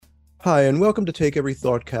Hi, and welcome to Take Every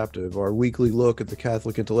Thought Captive, our weekly look at the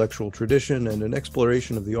Catholic intellectual tradition and an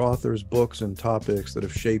exploration of the authors, books, and topics that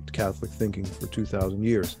have shaped Catholic thinking for 2,000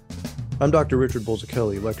 years. I'm Dr. Richard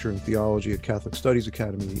Bulzacchelli, lecturer in theology at Catholic Studies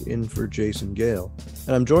Academy, in for Jason Gale,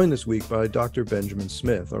 and I'm joined this week by Dr. Benjamin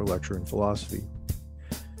Smith, our lecturer in philosophy.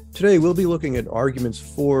 Today, we'll be looking at arguments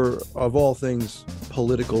for, of all things,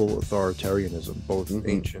 political authoritarianism, both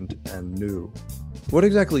ancient and new. What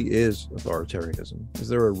exactly is authoritarianism? Is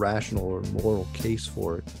there a rational or moral case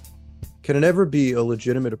for it? Can it ever be a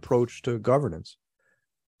legitimate approach to governance?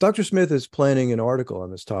 Dr. Smith is planning an article on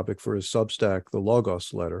this topic for his Substack, the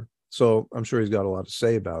Logos Letter, so I'm sure he's got a lot to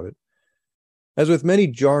say about it. As with many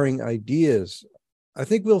jarring ideas, I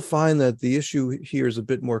think we'll find that the issue here is a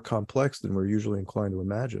bit more complex than we're usually inclined to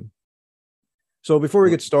imagine. So before we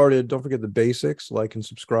get started, don't forget the basics: like and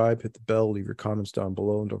subscribe, hit the bell, leave your comments down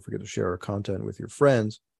below, and don't forget to share our content with your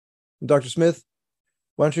friends. And Dr. Smith,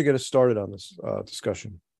 why don't you get us started on this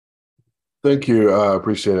discussion? Thank you. I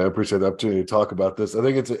appreciate it. I appreciate the opportunity to talk about this. I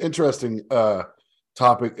think it's an interesting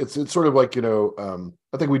topic. It's sort of like,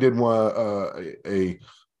 I think we did a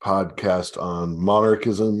podcast on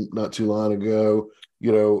monarchism not too long ago,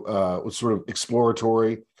 it was sort of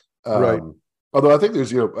exploratory. Right. Although I think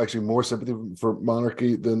there's, actually more sympathy for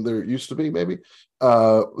monarchy than there used to be, maybe.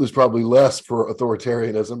 There's probably less for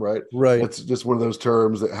authoritarianism, right? Right. It's just one of those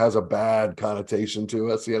terms that has a bad connotation to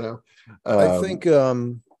us, I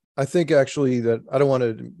think actually that I don't want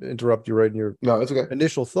to interrupt you right in your No, it's okay.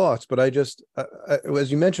 initial thoughts, but as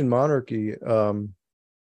you mentioned, monarchy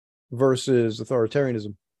versus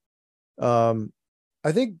authoritarianism,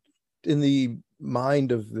 I think in the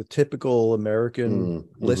mind of the typical American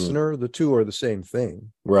listener, the two are the same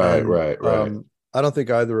thing. Right, And, right. I don't think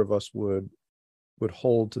either of us would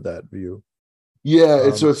hold to that view. Yeah,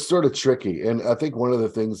 so it's sort of tricky, and I think one of the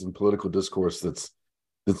things in political discourse that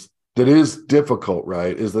is difficult,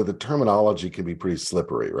 right, is that the terminology can be pretty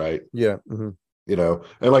slippery, right? Yeah. And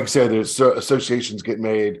like I said, there's associations get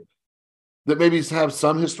made that maybe have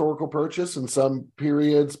some historical purchase in some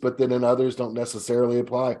periods, but then in others don't necessarily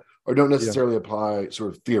apply, or don't necessarily apply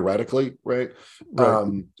sort of theoretically, right?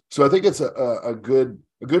 So I think it's a good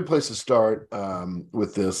place to start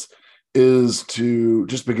with this is to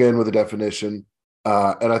just begin with a definition,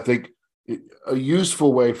 and I think a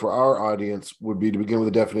useful way for our audience would be to begin with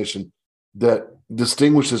a definition that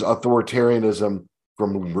distinguishes authoritarianism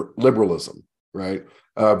from liberalism, right?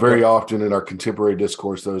 Very often in our contemporary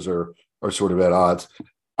discourse, those are sort of at odds.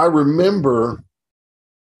 I remember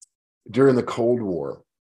during the Cold War,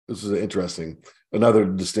 this is another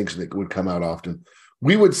distinction that would come out often.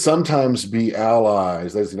 We would sometimes be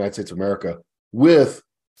allies, that is the United States of America, with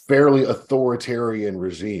fairly authoritarian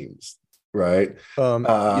regimes, right? Right.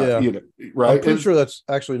 I'm pretty sure that's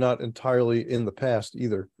actually not entirely in the past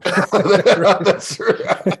either. That's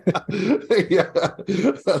right. Yeah,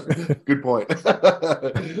 good point.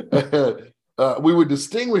 We would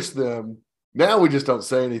distinguish them. Now we just don't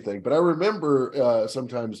say anything. But I remember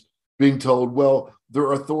sometimes being told, well,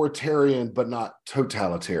 they're authoritarian, but not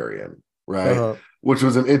totalitarian, right? Which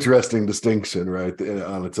was an interesting distinction, right,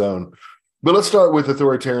 on its own. But let's start with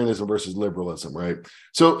authoritarianism versus liberalism, right?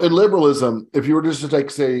 So in liberalism, if you were just to take,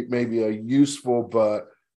 say, maybe a useful but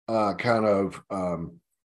kind of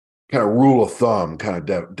rule of thumb kind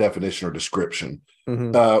of definition or description,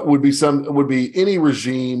 would be any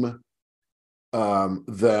regime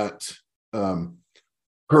that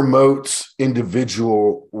promotes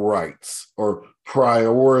individual rights or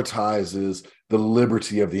prioritizes the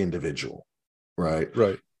liberty of the individual, right?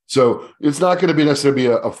 Right. So it's not going to be necessarily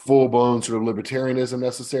a full-blown sort of libertarianism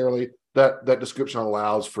necessarily. That description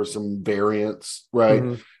allows for some variance, right?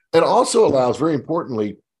 It also allows, very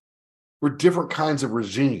importantly, for different kinds of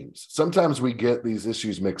regimes. Sometimes we get these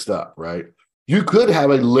issues mixed up, right? You could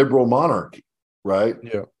have a liberal monarchy, right?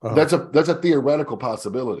 Yeah. That's a theoretical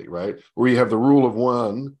possibility, right? Where you have the rule of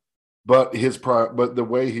one, but the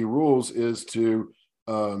way he rules is to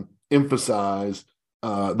emphasize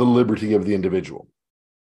the liberty of the individual.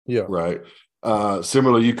 Yeah. Right.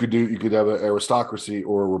 Similarly, you could have an aristocracy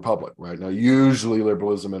or a republic, right? Now, usually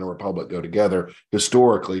liberalism and a republic go together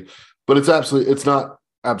historically, but it's not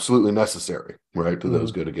absolutely necessary, right, to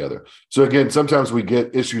those go together. So again, sometimes we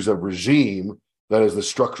get issues of regime, that is the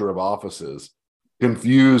structure of offices,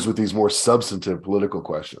 confused with these more substantive political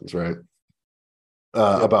questions, right?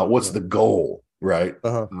 About what's the goal, right,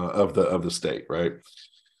 of the state, right?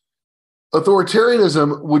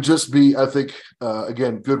 Authoritarianism would just be, I think,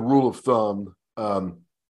 again, good rule of thumb,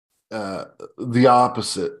 the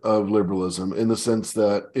opposite of liberalism, in the sense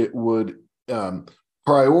that it would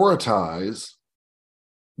prioritize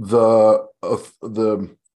the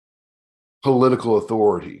political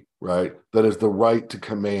authority, right? That is the right to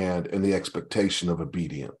command and the expectation of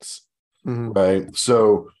obedience, right?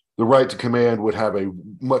 So the right to command would have a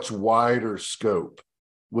much wider scope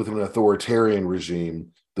with an authoritarian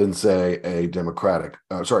regime than, say, a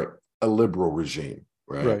liberal regime,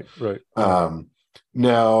 right? Right.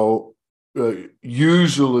 Now,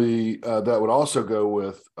 usually that would also go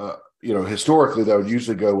with, historically, that would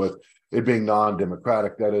usually go with it being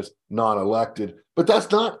non-democratic, that is, non-elected. But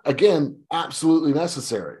that's not, again, absolutely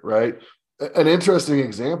necessary, right? An interesting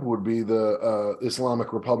example would be the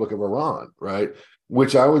Islamic Republic of Iran, right?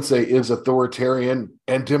 Which I would say is authoritarian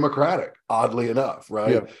and democratic, oddly enough,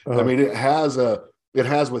 right? Yeah. I mean, it has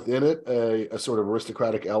within it a sort of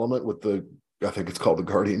aristocratic element with I think it's called the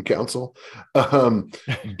Guardian Council, but the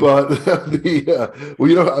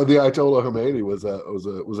Ayatollah Khomeini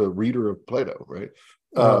was a reader of Plato, right?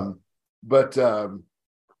 But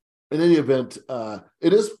in any event,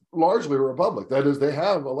 it is largely a republic. That is, they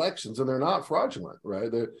have elections and they're not fraudulent, right?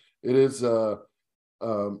 They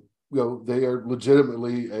are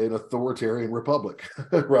legitimately an authoritarian republic,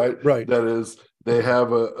 right? Right. That is, they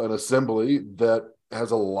have an assembly that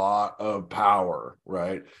has a lot of power,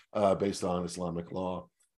 right? Based on Islamic law.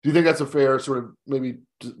 Do you think that's a fair sort of maybe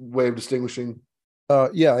way of distinguishing?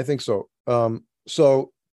 Yeah, I think so.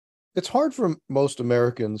 So it's hard for most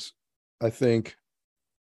Americans, I think.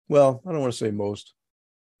 Well, I don't want to say most.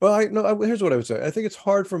 Well, here's what I would say. I think it's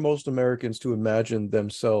hard for most Americans to imagine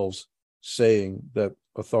themselves saying that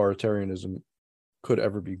authoritarianism could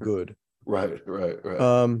ever be good. Right.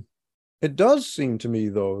 It does seem to me,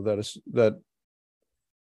 though, that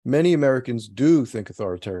many Americans do think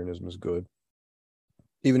authoritarianism is good,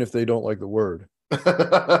 even if they don't like the word.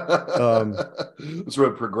 Sort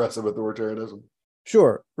of progressive authoritarianism.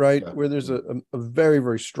 Sure, right? Yeah. Where there's a very,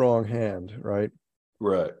 very strong hand, right?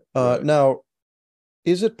 Right. Now,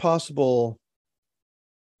 is it possible?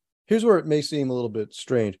 Here's where it may seem a little bit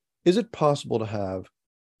strange. Is it possible to have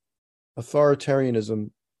authoritarianism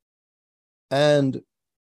and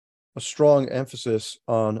a strong emphasis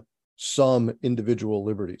on some individual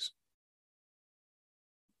liberties?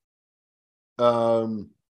 I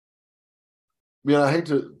hate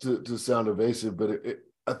to sound evasive, but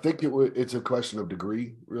I think it's a question of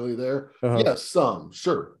degree, really. There, yes, some,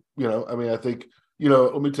 sure. I think.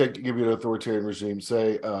 Let me give you an authoritarian regime,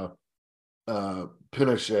 say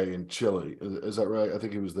Pinochet in Chile. Is that right? I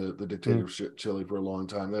think he was the dictator of Chile for a long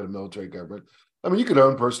time. They had a military government. I mean, you could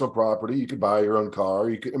own personal property. You could buy your own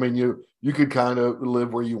car. You could kind of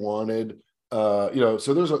live where you wanted. So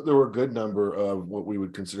there were a good number of what we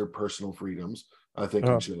would consider personal freedoms, I think,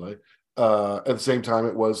 in Chile. At the same time,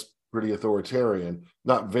 it was pretty authoritarian.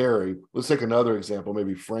 Not very. Let's take another example,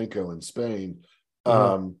 maybe Franco in Spain.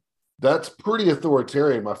 That's pretty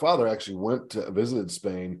authoritarian. My father actually visited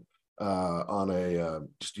Spain on a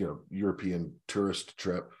European tourist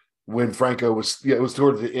trip when Franco was. It was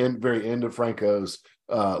toward the very end of Franco's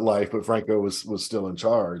life, but Franco was still in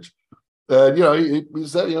charge. He said,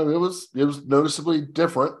 it was noticeably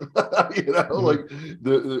different.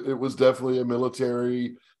 It was definitely a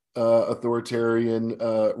military authoritarian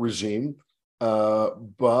regime.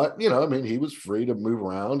 But he was free to move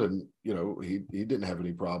around, and he didn't have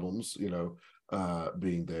any problems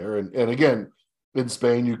being there. And again, in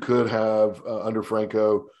Spain, you could have under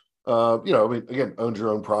Franco, again, owned your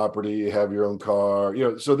own property, have your own car,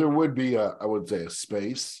 so there would be I would say a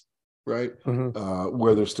space, right,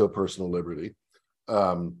 where there's still personal liberty.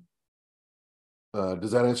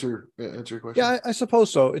 Does that answer your question? Yeah, I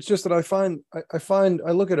suppose so. It's just that I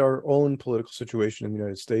look at our own political situation in the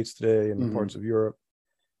United States today and parts of Europe,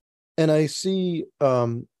 and I see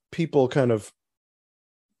people kind of,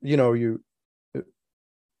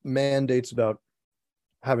 mandates about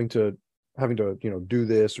having to do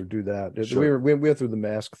this or do that. Sure. We went through the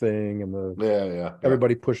mask thing and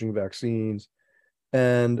everybody pushing vaccines,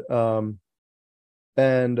 and of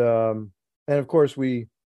course we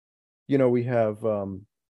have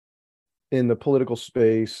in the political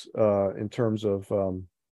space in terms of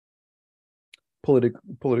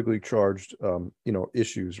politically charged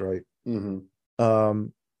issues, right?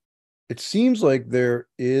 It seems like there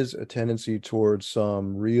is a tendency towards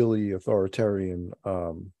some really authoritarian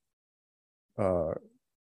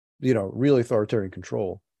really authoritarian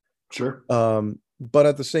control. Sure. But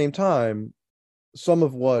at the same time, some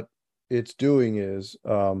of what it's doing is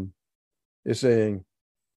saying,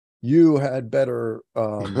 you had better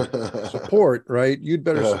support, right? You'd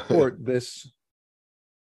better support this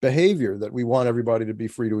behavior that we want everybody to be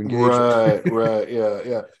free to engage in. Right.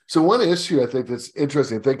 Yeah. So one issue I think that's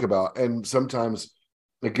interesting to think about, and sometimes,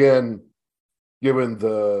 again, given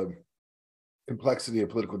the complexity of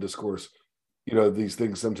political discourse, these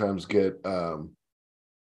things sometimes get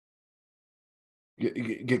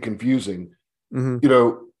confusing.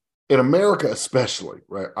 Mm-hmm. In America especially,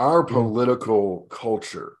 right? Our political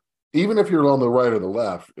culture, even if you're on the right or the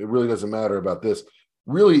left, it really doesn't matter about this,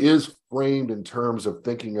 really is framed in terms of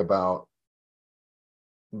thinking about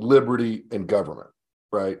liberty and government,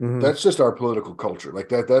 right? Mm-hmm. That's just our political culture. Like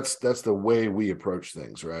that's the way we approach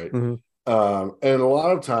things, right? Mm-hmm. And a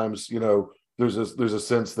lot of times, there's a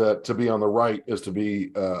sense that to be on the right is to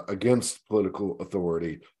be against political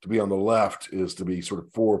authority. To be on the left is to be sort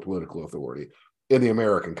of for political authority in the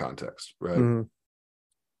American context, right? Mm-hmm.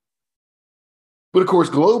 But of course,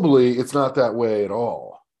 globally, it's not that way at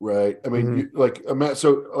all, right? I mean, Mm-hmm.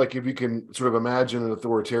 so if you can sort of imagine an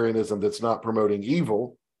authoritarianism that's not promoting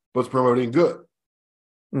evil, but it's promoting good,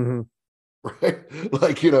 Mm-hmm. right?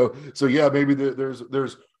 So yeah, maybe there's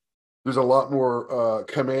a lot more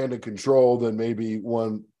command and control than maybe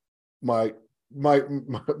one might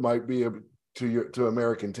be to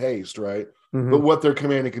American taste, right? Mm-hmm. But what they're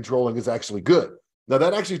command and controlling is actually good. Now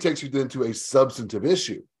that actually takes you then to a substantive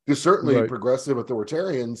issue, because certainly Right. progressive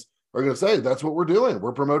authoritarians are going to say that's what we're doing.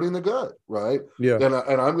 We're promoting the good, right? Yeah. And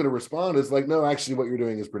I'm going to respond is like, no, actually, what you're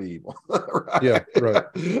doing is pretty evil, right? Yeah. Right.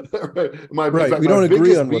 Right. In Right. fact, We my don't agree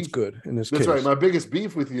biggest on what's beef. good in this That's right. case. My biggest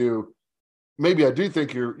beef with you. Maybe I do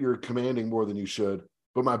think you're commanding more than you should,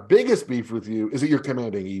 but my biggest beef with you is that you're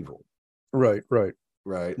commanding evil. Right. Right.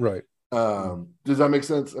 Right. Right. Does that make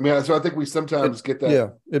sense? I mean, so I think we sometimes get that. Yeah,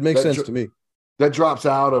 it makes sense to me. That drops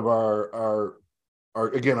out of our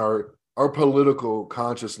political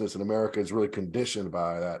consciousness in America is really conditioned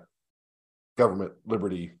by that government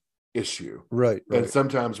liberty issue. Right. And Right.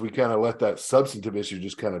 sometimes we kind of let that substantive issue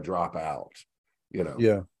just kind of drop out,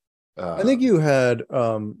 Yeah. I think you had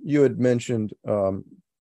mentioned to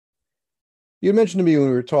me when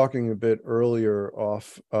we were talking a bit earlier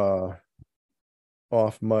off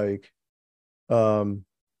mic,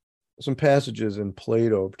 some passages in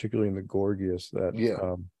Plato, particularly in the Gorgias, that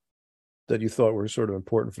you thought were sort of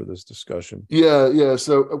important for this discussion. Yeah.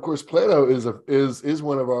 So of course, Plato is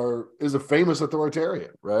a famous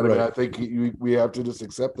authoritarian, right? I mean, Right. I think we have to just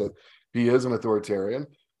accept that he is an authoritarian.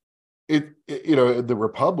 The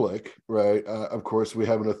Republic, right? Of course, we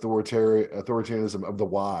have an authoritarianism of the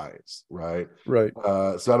wise, right? Right.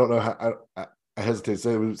 So I don't know how I hesitate to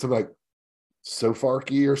say it was something like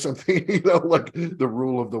Sopharchy or something, like the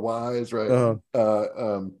rule of the wise, right?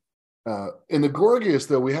 In the Gorgias,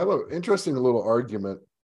 though, we have an interesting little argument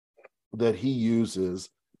that he uses,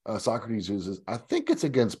 Socrates uses. I think it's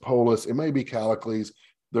against Polus. It may be Callicles.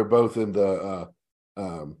 They're both in the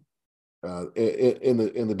in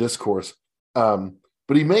the discourse.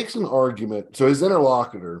 But he makes an argument. So his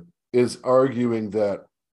interlocutor is arguing that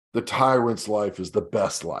the tyrant's life is the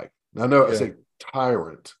best life. Now, no, I say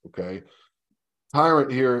tyrant. Okay.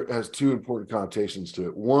 Tyrant here has two important connotations to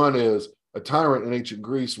it. One is a tyrant in ancient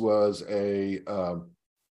Greece was a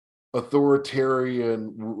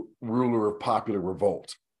authoritarian ruler of popular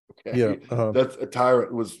revolt. Okay, Yeah. That's a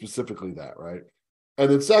tyrant was specifically that, right? And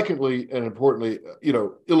then secondly, and importantly,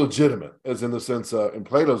 illegitimate, as in the sense, in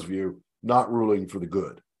Plato's view, not ruling for the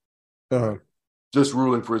good, right? Just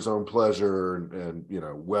ruling for his own pleasure and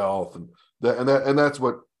wealth, and that's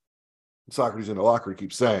what Socrates in the Locker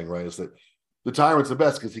keeps saying, right? Is that the tyrant's the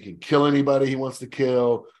best because he can kill anybody he wants to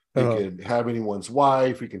kill. He can have anyone's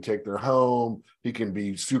wife. He can take their home. He can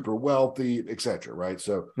be super wealthy, etc. Right?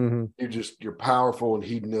 So you're powerful and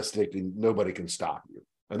hedonistic, and nobody can stop you.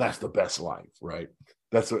 And that's the best life, right?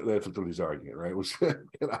 That's what he's arguing, right? Which, one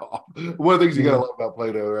of the things you gotta love about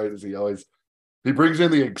Plato, right, is he brings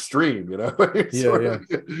in the extreme,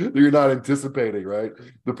 you're not anticipating, right?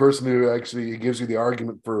 The person who actually gives you the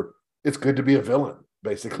argument for it's good to be a villain,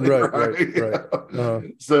 basically, right?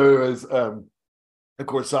 So as of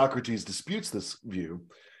course, Socrates disputes this view,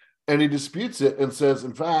 and he disputes it and says,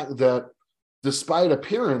 in fact, that despite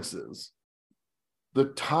appearances, the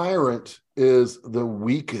tyrant is the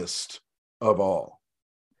weakest of all,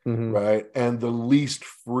 right? And the least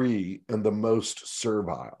free and the most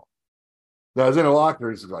servile. Now, as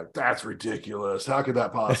interlocutors, he's like, that's ridiculous. How could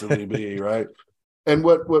that possibly be, right? And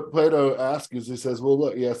what Plato asks is, he says, well,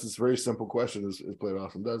 look, yes, it's a very simple question, as Plato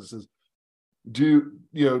often does. It says, do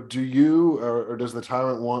you or does the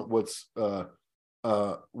tyrant want what's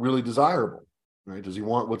really desirable, right? Does he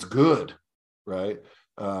want what's good, right?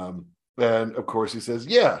 And of course he says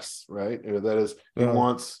yes, right? That is, he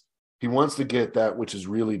wants to get that which is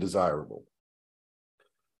really desirable.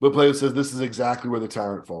 But Plato says this is exactly where the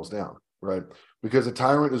tyrant falls down, right? Because a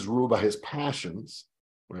tyrant is ruled by his passions,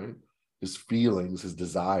 right? His feelings, his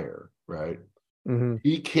desire, right?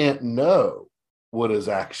 He can't know what is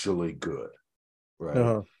actually good.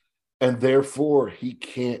 right? And therefore he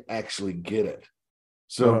can't actually get it.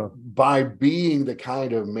 So by being the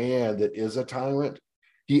kind of man that is a tyrant,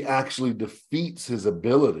 he actually defeats his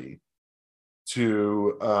ability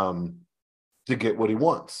to get what he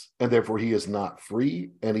wants, and therefore he is not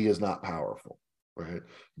free and he is not powerful, right?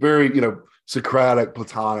 Very, Socratic,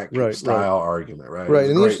 Platonic style argument, right? Right.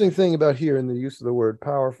 And the interesting thing about here in the use of the word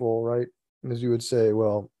powerful, right, is you would say,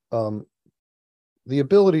 well, the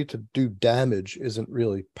ability to do damage isn't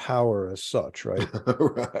really power as such, right?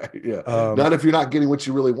 Right. Yeah. Not if you're not getting what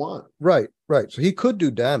you really want. Right. Right. So he could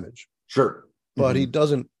do damage. Sure. But he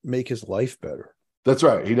doesn't make his life better. That's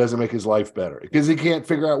right. He doesn't make his life better because he can't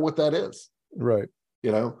figure out what that is. Right.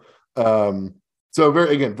 So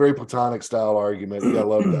very Platonic style argument. Yeah, I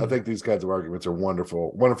love it. I think these kinds of arguments are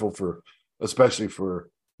wonderful especially for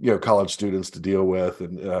college students to deal with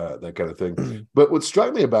and that kind of thing. But what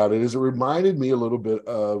struck me about it is it reminded me a little bit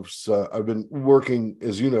of I've been working,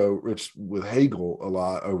 as you know, Rich, with Hegel a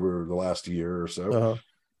lot over the last year or so.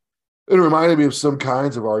 It reminded me of some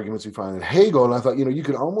kinds of arguments you find in Hegel, and I thought, you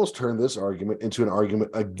could almost turn this argument into an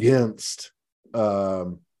argument against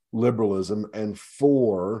liberalism and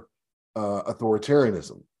for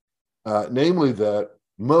authoritarianism, namely that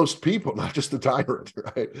most people, not just the tyrant,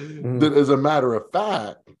 right? That as a matter of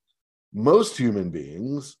fact, most human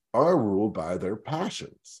beings are ruled by their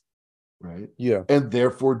passions, right? Yeah. And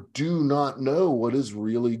therefore do not know what is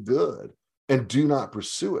really good and do not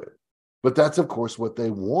pursue it. But that's, of course, what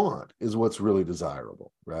they want is what's really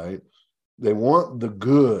desirable, right? They want the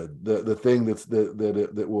good, the thing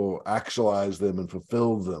that will actualize them and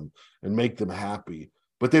fulfill them and make them happy,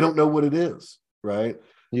 but they don't know what it is, right?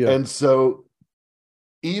 Yeah. And so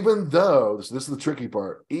even though, this is the tricky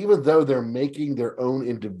part, even though they're making their own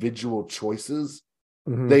individual choices,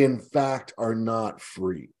 they in fact are not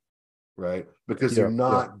free, right? Because they're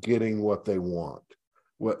not getting what they want.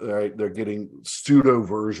 Right? They're getting pseudo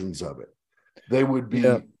versions of it. They would be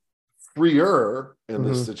freer in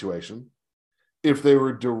this situation if they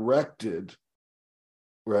were directed,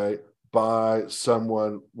 right, by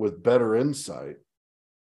someone with better insight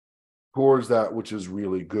towards that which is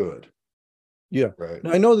really good. Yeah. Right.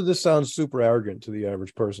 Now, I know that this sounds super arrogant to the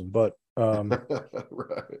average person, but right.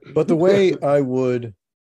 But the way I would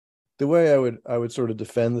sort of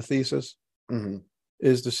defend the thesis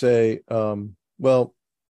is to say, well,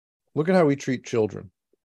 look at how we treat children.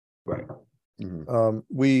 Right.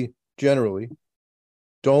 We generally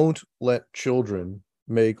don't let children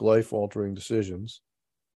make life-altering decisions.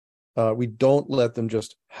 We don't let them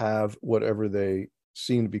just have whatever they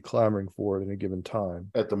seem to be clamoring for at a given time.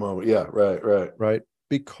 At the moment, yeah, right.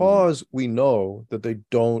 Because we know that they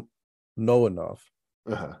don't know enough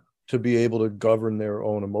to be able to govern their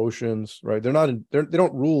own emotions, right? They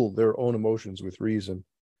don't rule their own emotions with reason,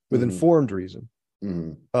 with informed reason.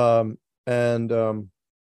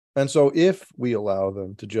 And so if we allow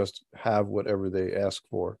them to just have whatever they ask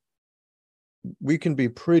for, we can be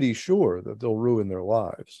pretty sure that they'll ruin their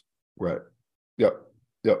lives. Right. Yep.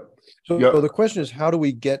 So the question is, how do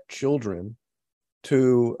we get children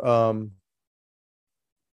to kind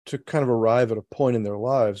of arrive at a point in their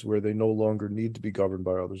lives where they no longer need to be governed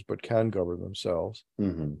by others, but can govern themselves?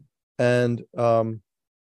 And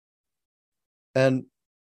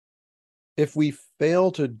if we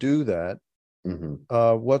fail to do that,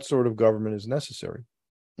 what sort of government is necessary?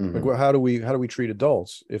 Like, how do we treat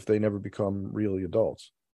adults if they never become really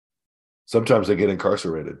adults? Sometimes they get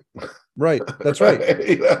incarcerated. Right. That's right.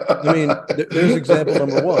 I mean, there's example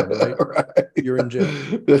number one, right? You're in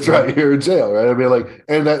jail. That's right. You're in jail, right? I mean, like,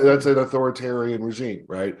 and that's an authoritarian regime,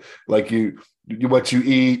 right? Like you what you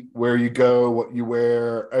eat, where you go, what you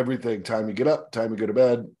wear, everything, time you get up, time you go to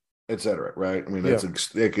bed, etc. Right? I mean, that's at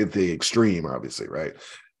the extreme, obviously, right?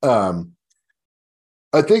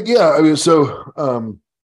 I think, I mean, so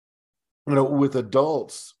with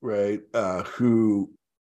adults, right, who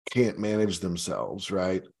can't manage themselves,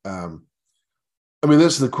 right? I mean,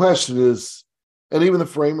 this is the question is, and even the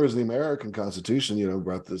framers of the American Constitution,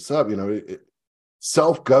 brought this up,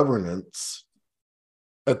 self-governance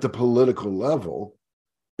at the political level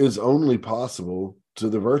is only possible to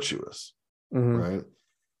the virtuous, right?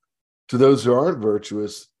 To those who aren't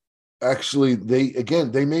virtuous, actually,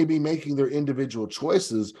 they may be making their individual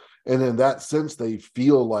choices, and in that sense, they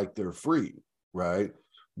feel like they're free, right?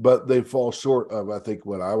 But they fall short of, I think,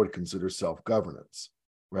 what I would consider self-governance,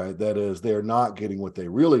 right? That is, they're not getting what they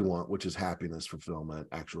really want, which is happiness, fulfillment,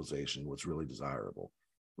 actualization, what's really desirable,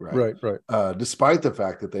 right? Right. Despite the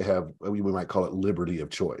fact that they have, we might call it liberty of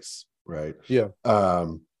choice, right? Yeah.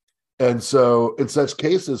 And so in such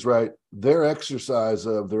cases, right, their exercise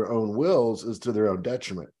of their own wills is to their own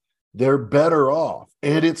detriment. they're better off,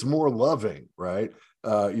 and it's more loving, right?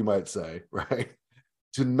 You might say, right?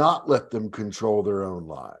 To not let them control their own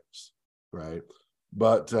lives, right?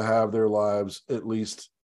 But to have their lives, at least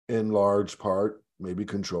in large part, maybe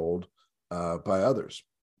controlled by others.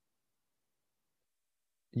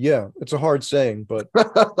 Yeah, it's a hard saying, but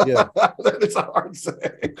yeah, it's a hard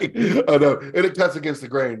saying. I know, and it cuts against the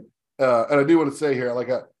grain. And I do want to say here, like,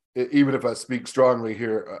 even if I speak strongly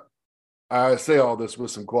here, I say all this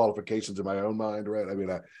with some qualifications in my own mind, right? I mean,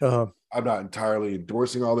 I'm not entirely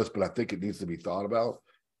endorsing all this, but I think it needs to be thought about,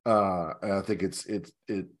 and I think it's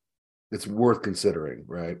worth considering,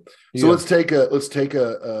 right? So yeah. let's take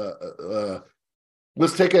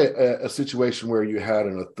a situation where you had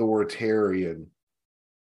an authoritarian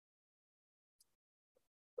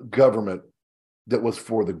government that was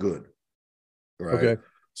for the good, right? Okay.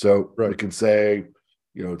 So Right. we can say,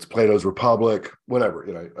 it's Plato's Republic,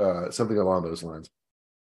 whatever, something along those lines.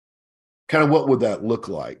 Kind of what would that look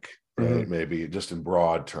like, right? Mm-hmm. Maybe just in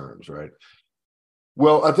broad terms, right?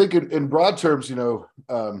 Well, I think in broad terms,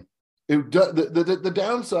 the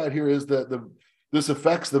downside here is that this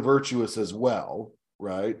affects the virtuous as well,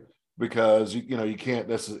 right? Because you can't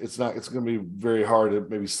necessarily, it's going to be very hard to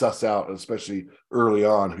maybe suss out, especially early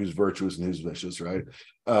on, who's virtuous and who's vicious, right?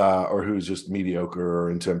 Or who's just mediocre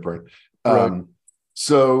or intemperate. Right.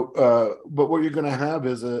 But what you're going to have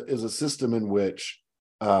is a system in which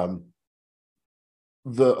the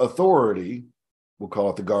authority, we'll call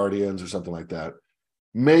it the guardians or something like that,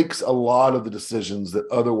 makes a lot of the decisions that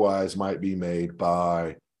otherwise might be made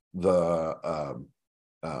by the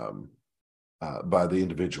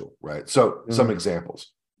individual, right? So some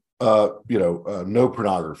examples, no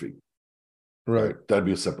pornography, right? That'd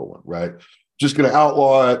be a simple one, right? Just going to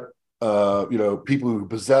outlaw it. People who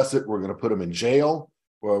possess it, we're going to put them in jail,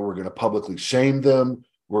 or we're going to publicly shame them.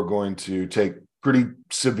 We're going to take pretty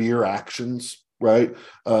severe actions, right,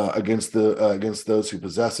 against those who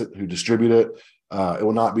possess it, who distribute it. It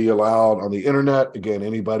will not be allowed on the internet. Again,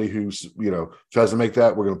 anybody who's tries to make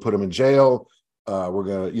that, we're going to put them in jail. We're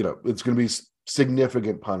going to, it's going to be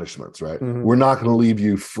significant punishments, right? We're not going to leave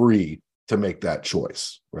you free to make that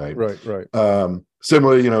choice, right? Right.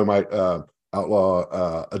 Similarly, might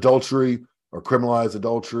outlaw adultery or criminalize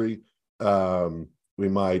adultery. We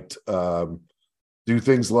might do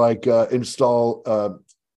things like install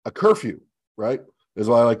a curfew, right? Is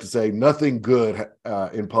why I like to say nothing good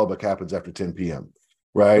in public happens after 10 p.m.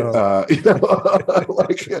 Right?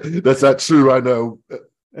 Like that's not true. I know,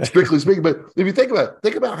 strictly speaking, but if you think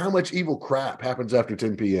about how much evil crap happens after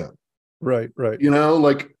 10 p.m. Right.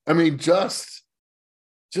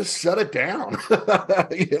 Just shut it down.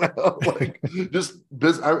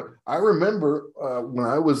 I remember when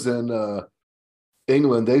I was in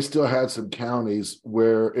England, they still had some counties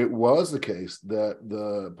where it was the case that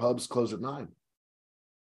the pubs closed at 9.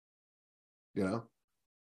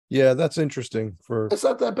 Yeah, that's interesting for it's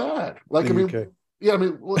not that bad. UK. Yeah,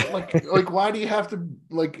 why do you have to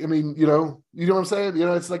you know what I'm saying?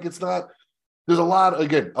 It's like, it's not, there's a lot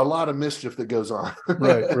of mischief that goes on.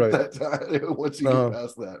 Right. Once you get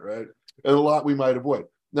past that, right? And a lot we might avoid.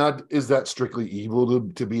 Now, is that strictly evil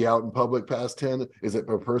to be out in public past 10? Is it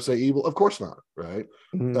per se evil? Of course not, right?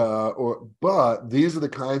 But these are the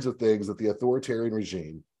kinds of things that the authoritarian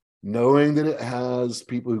regime, knowing that it has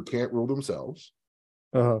people who can't rule themselves,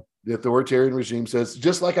 the authoritarian regime says,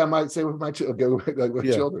 just like I might say with my children,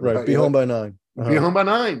 right? Be home by 9. Be home by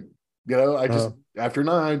 9. After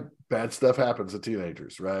 9, bad stuff happens to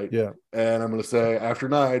teenagers, right? Yeah. And I'm going to say after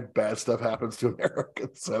 9, bad stuff happens to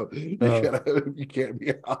Americans. So you can't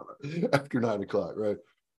be out after 9 o'clock, right?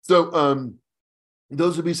 So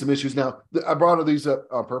those would be some issues. Now, I brought these up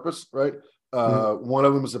on purpose, right? One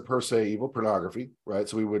of them is a per se evil, pornography, right?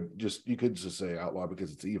 So you could just say outlaw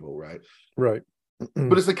because it's evil, right? Right.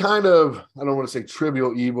 But it's a kind of, I don't want to say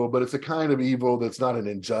trivial evil, but it's a kind of evil that's not an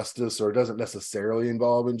injustice, or doesn't necessarily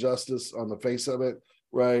involve injustice on the face of it,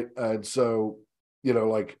 right? And so,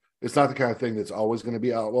 it's not the kind of thing that's always going to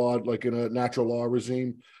be outlawed, like in a natural law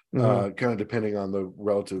regime, kind of depending on the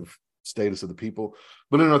relative status of the people.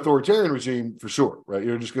 But in an authoritarian regime, for sure, right?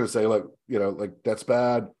 You're just going to say, that's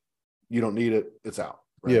bad. You don't need it. It's out.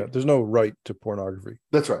 Right? Yeah, there's no right to pornography.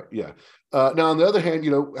 That's right. Yeah. Now, on the other hand,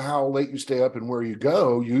 how late you stay up and where you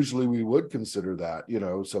go, usually we would consider that,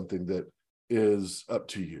 something that is up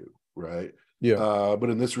to you, right? Yeah.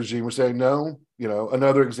 But in this regime, we're saying no.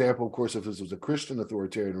 Another example, of course, if this was a Christian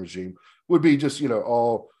authoritarian regime, would be just,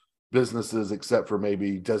 all businesses except for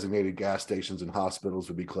maybe designated gas stations and hospitals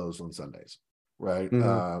would be closed on Sundays, right?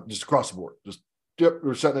 Just across the board. Just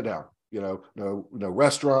we're shutting it down. No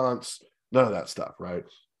restaurants, none of that stuff, right?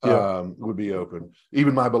 would be open.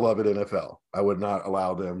 Even my beloved NFL, I would not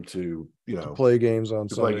allow them to, to play games on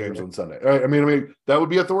Sunday. Play games on Sunday. Right? I mean, that would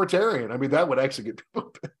be authoritarian. I mean, that would actually get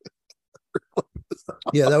people.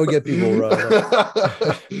 Yeah, that would get people riled up.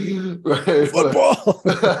 Right. Football.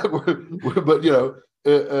 But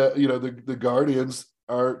the Guardians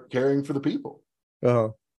are caring for the people.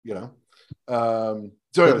 So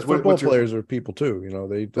anyways, football players are people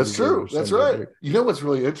too. That's true. That's right. Break. You know what's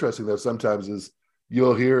really interesting though sometimes is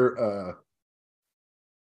you'll hear.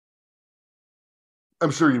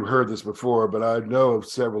 I'm sure you've heard this before, but I know of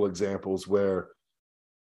several examples where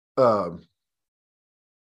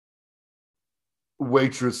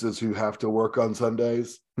waitresses who have to work on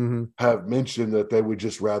Sundays have mentioned that they would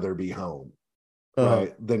just rather be home,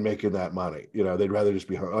 right, than making that money. They'd rather just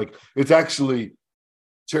be home. Like, it's actually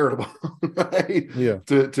charitable, right? Yeah.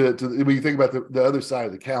 To when you think about the other side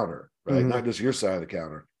of the counter, right? Not just your side of the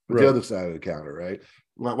counter, but the other side of the counter, right?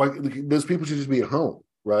 Why those people should just be at home,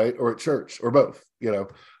 right, or at church, or both,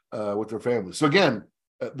 with their families. So again,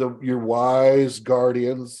 your wise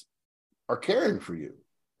guardians are caring for you,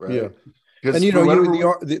 right? Yeah. And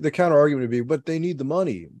the counter argument would be, but they need the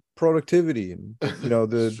money, productivity, and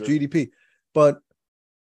the sure. GDP. But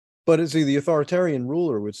the authoritarian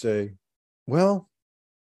ruler would say, well,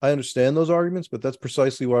 I understand those arguments, but that's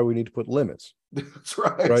precisely why we need to put limits. That's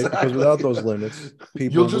right. Right? Exactly. Because without those limits,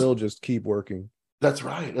 people will just keep working. That's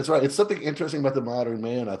right. That's right. It's something interesting about the modern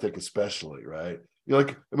man, I think, especially, right?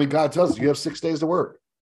 God tells us you have 6 days to work.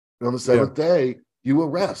 And on the seventh day, you will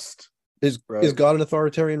rest. Is God an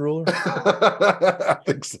authoritarian ruler? I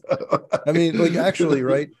think so. I mean, actually,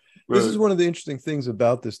 right? This is one of the interesting things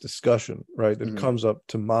about this discussion, right, that comes up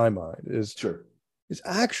to my mind is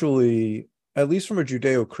actually, at least from a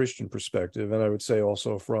Judeo-Christian perspective, and I would say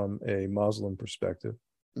also from a Muslim perspective,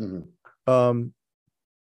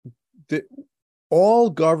 all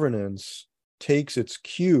governance takes its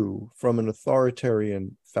cue from an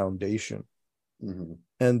authoritarian foundation,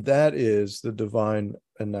 and that is the divine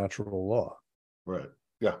and natural law. Right.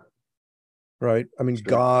 Yeah. Right. I mean,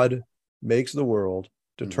 God makes the world,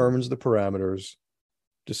 determines the parameters,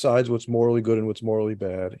 decides what's morally good and what's morally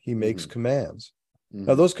bad. He makes commands.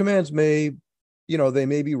 Now, those commands may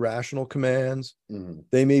be rational commands.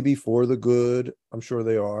 They may be for the good. I'm sure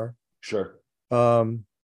they are. Sure.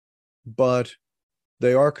 But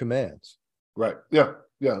they are commands. Right. Yeah.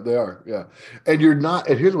 Yeah, they are. Yeah. And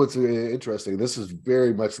here's what's interesting. This is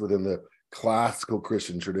very much within the classical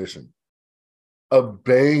Christian tradition.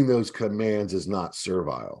 Obeying those commands is not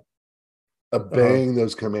servile. Obeying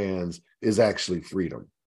those commands is actually freedom,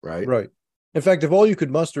 right? Right. In fact, if all you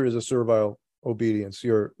could muster is a servile obedience,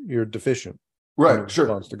 you're deficient. Right. Sure.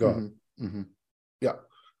 Response to God. Yeah.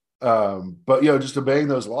 But just obeying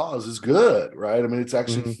those laws is good, right? I mean, it's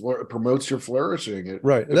actually it promotes your flourishing. It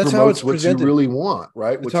that's how it's presented. What you really want,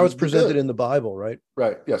 right? That's how it's presented in the Bible, right?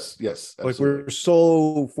 Right. Yes. Absolutely. Like, we're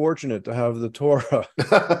so fortunate to have the Torah.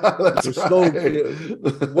 That's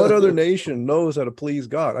right. What other nation knows how to please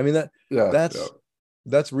God? I mean,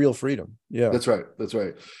 that's real freedom. Yeah. That's right.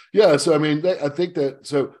 Yeah. So I mean, I think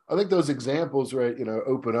those examples, right,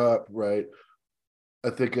 open up, right?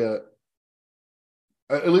 I think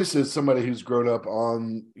at least as somebody who's grown up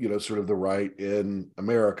on, sort of the right in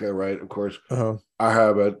America, right? Of course, I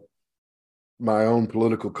have my own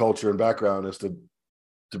political culture and background is to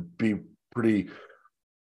be pretty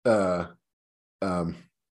wary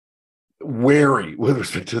with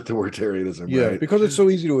respect to authoritarianism. Yeah, right? Because it's so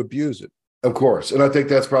easy to abuse it. Of course. And I think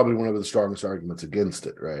that's probably one of the strongest arguments against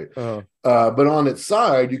it, right? But on its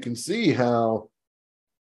side, you can see how,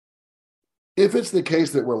 if it's the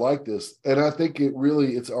case that we're like this, and I think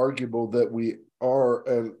it's arguable that we are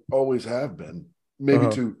and always have been, maybe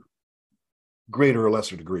to greater or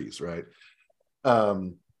lesser degrees, right? But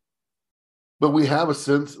we have a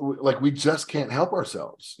sense, like, we just can't help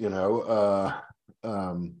ourselves, I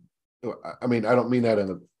mean, I don't mean that in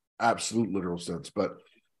an absolute literal sense, but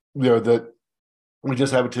that we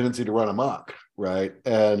just have a tendency to run amok, right?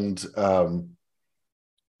 And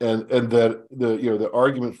that the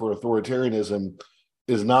argument for authoritarianism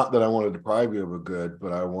is not that I want to deprive you of a good,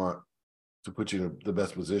 but I want to put you in the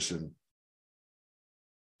best position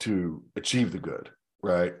to achieve the good,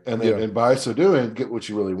 right? And by so doing, get what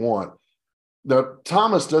you really want. Now,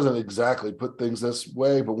 Thomas doesn't exactly put things this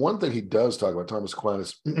way, but one thing he does talk about, Thomas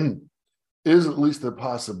Aquinas, is at least the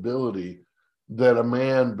possibility that a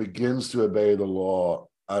man begins to obey the law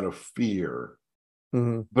out of fear,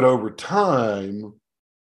 but over time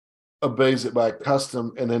obeys it by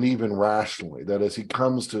custom and then even rationally. That is, he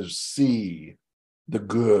comes to see the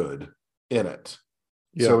good in it.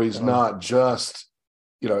 So he's not just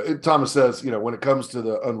Thomas says, when it comes to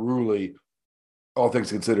the unruly, all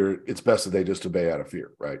things considered, it's best that they just obey out of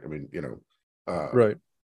fear, right? I mean, right.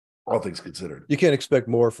 all things considered. You can't expect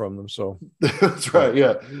more from them, so. That's right,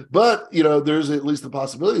 yeah. But, there's at least the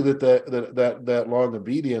possibility that long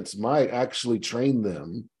obedience might actually train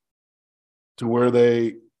them to where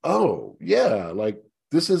they, oh, yeah, like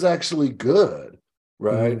this is actually good,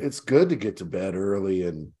 right? Mm-hmm. It's good to get to bed early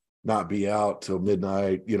and not be out till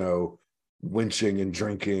midnight, winching and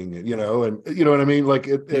drinking, and you know what I mean? Like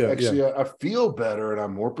actually, I feel better and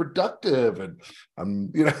I'm more productive and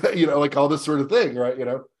I'm, like all this sort of thing, right?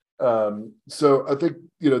 So I think,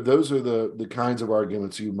 those are the kinds of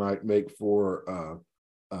arguments you might make for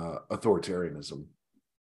authoritarianism.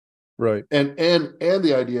 Right. And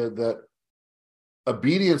the idea that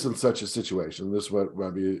obedience in such a situation, this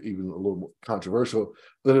might be even a little more controversial,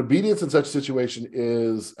 that obedience in such a situation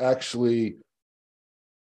is actually,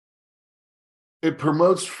 it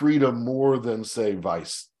promotes freedom more than, say,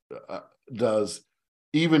 vice does,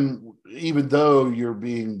 even though you're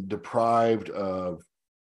being deprived of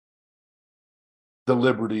the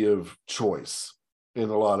liberty of choice in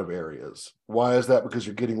a lot of areas. Why is that? Because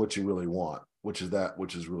you're getting what you really want, which is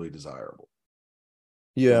really desirable.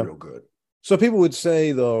 Yeah. Real good. So people would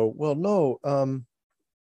say, though, well, no,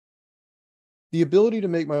 the ability to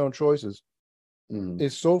make my own choices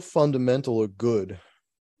is so fundamental a good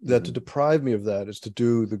that to deprive me of that is to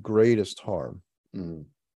do the greatest harm.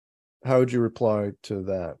 How would you reply to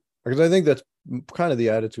that? Because I think that's kind of the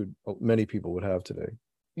attitude many people would have today.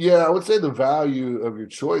 Yeah, I would say the value of your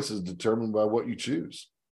choice is determined by what you choose.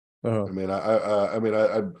 Uh-huh. I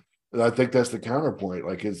think that's the counterpoint.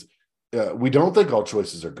 Like, we don't think all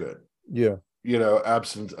choices are good. Yeah.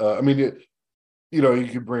 Absent. You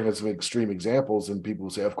could bring in some extreme examples, and people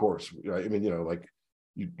say, of course, right? I mean, like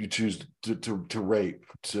you choose to rape,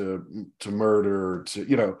 to murder,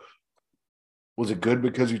 was it good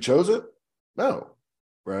because you chose it? No,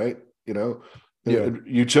 right?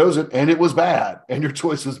 You chose it, and it was bad, and your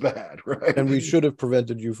choice was bad, right? And we should have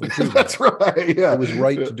prevented you from choosing. That's right. Yeah, it was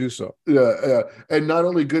right to do so. Yeah, and not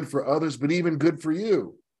only good for others, but even good for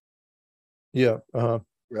you. Yeah. Uh-huh.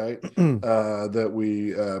 Right. That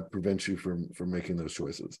we prevent you from making those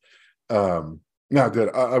choices. Now, good.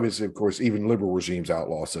 Obviously, of course, even liberal regimes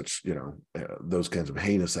outlaw such, those kinds of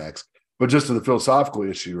heinous acts. But just to the philosophical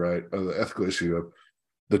issue, right, or the ethical issue of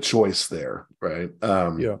the choice there, right?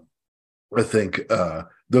 I think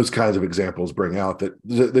those kinds of examples bring out that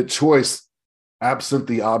the choice, absent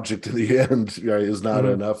the object in the end, right, is not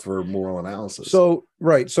enough for moral analysis. So,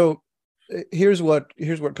 right. So here's what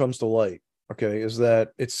comes to light. Okay, is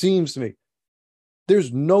that it seems to me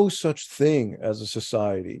there's no such thing as a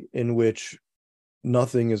society in which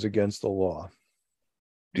nothing is against the law.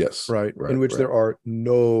 Yes. Right. In which there are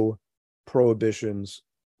no prohibitions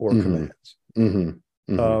or commands.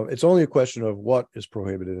 It's only a question of what is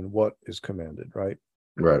prohibited and what is commanded. Right.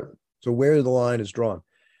 Right. So where the line is drawn.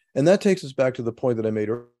 And that takes us back to the point that I made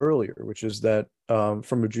earlier, which is that from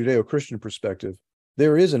a Judeo-Christian perspective,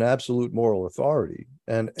 there is an absolute moral authority,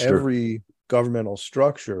 and every governmental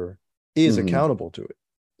structure is accountable to it.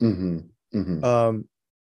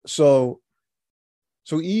 So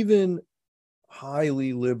even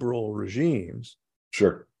highly liberal regimes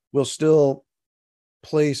will still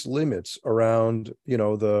place limits around,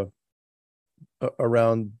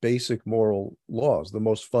 around basic moral laws, the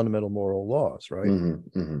most fundamental moral laws, right?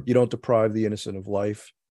 You don't deprive the innocent of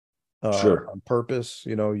life on purpose.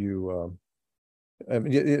 I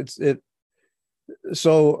mean,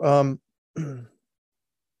 so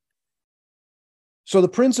the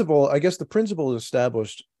principle, I guess the principle is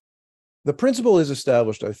established. The principle is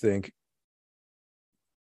established, I think,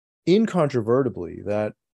 incontrovertibly,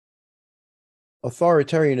 that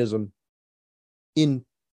authoritarianism in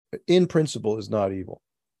principle is not evil.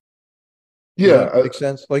 Does that make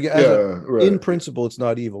sense? Like in principle, it's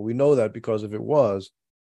not evil. We know that because if it was,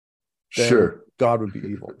 then God would be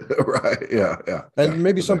evil. Right. Yeah. And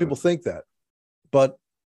maybe some people think that, but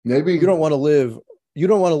maybe you don't want to live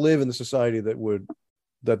in the society that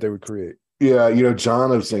they would create. Yeah,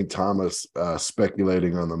 John of St. Thomas,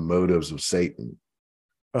 speculating on the motives of Satan,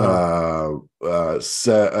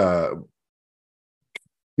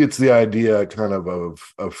 it's the idea kind of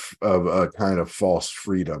a kind of false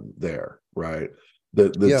freedom there, right?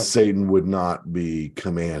 That Satan would not be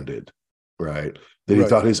commanded, right? That he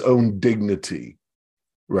thought his own dignity,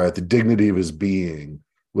 right, the dignity of his being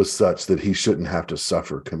was such that he shouldn't have to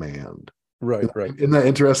suffer command. Right. Isn't that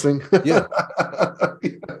interesting? Yeah.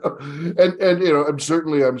 And I'm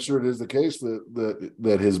sure it is the case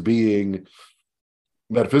that his being,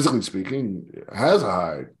 metaphysically speaking, has a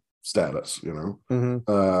high status,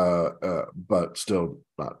 but still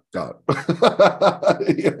not God.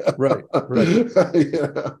 Right, right.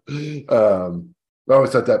 I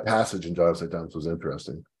always thought that passage in John St. Thomas was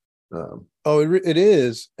interesting. It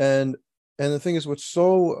is, and the thing is, what's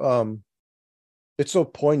so it's so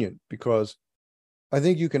poignant, because I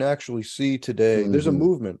think you can actually see today there's a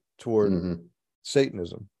movement toward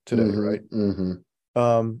Satanism today, right?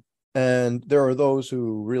 And there are those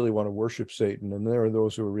who really want to worship Satan, and there are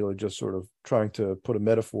those who are really just sort of trying to put a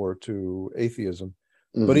metaphor to atheism.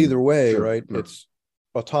 But either way, right, it's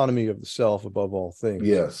autonomy of the self above all things.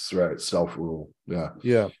 Yes, right. Self-rule. Yeah.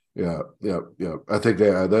 Yeah. I think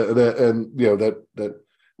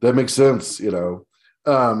that makes sense,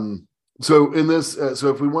 so in this, so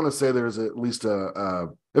if we want to say there's at least it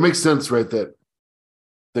makes sense, right, that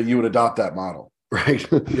you would adopt that model, right?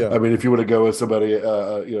 Yeah. I mean, if you were to go with somebody,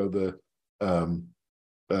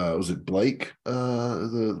 was it Blake,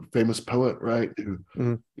 the famous poet, right? Who,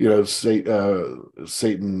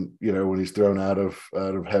 Satan, when he's thrown out of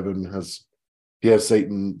heaven, has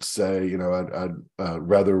Satan say, I'd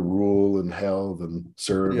rather rule in hell than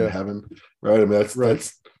serve in heaven, right? I mean,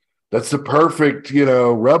 that's the perfect,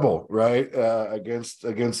 rebel, right? Against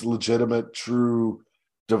legitimate, true,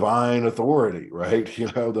 divine authority, right?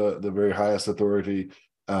 The very highest authority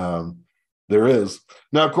there is.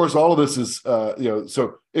 Now, of course, all of this is,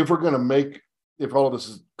 so if all of this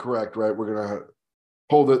is correct, right, we're going to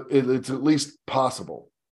hold it's at least possible,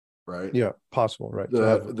 right? Yeah, possible, right?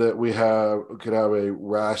 That we could have a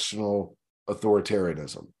rational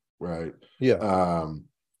authoritarianism, right? Yeah.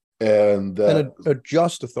 And a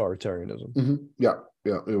just authoritarianism. Yeah,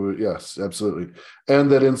 it would, yes, absolutely.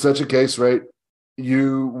 And that in such a case, right,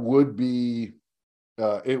 you would be,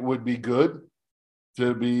 it would be good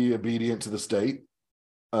to be obedient to the state,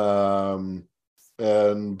 and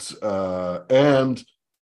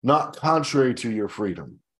not contrary to your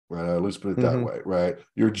freedom, right? Let's put it that way, right?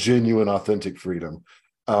 Your genuine, authentic freedom.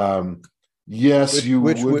 Yes,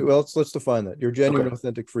 let's define that. Your genuine,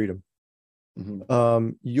 authentic freedom.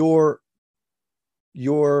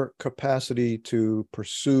 Your capacity to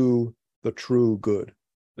pursue the true good.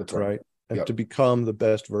 That's right? And to become the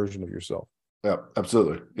best version of yourself. Yeah,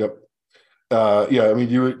 absolutely. Yep. I mean,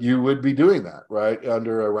 you would be doing that, right,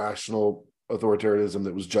 under a rational authoritarianism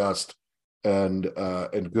that was just and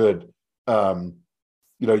good.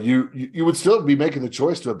 You would still be making the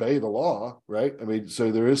choice to obey the law, right? I mean,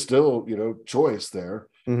 so there is still choice there.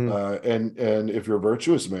 And if you're a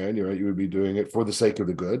virtuous man, you would be doing it for the sake of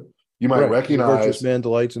the good. You might recognize a virtuous man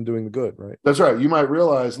delights in doing the good, right? That's right. You might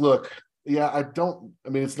realize, look,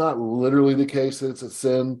 it's not literally the case that it's a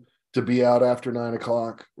sin to be out after 9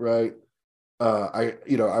 o'clock, right? I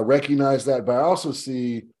recognize that, but I also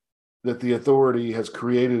see that the authority has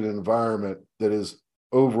created an environment that is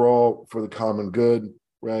overall for the common good,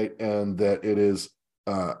 right? And that it is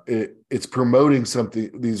it's promoting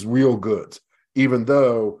these real goods, even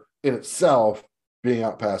though in itself being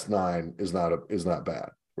out past 9 is not bad,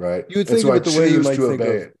 right? You would think of it the way you might think of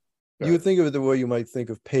it. You would think of it the way you might think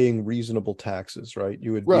of paying reasonable taxes, right?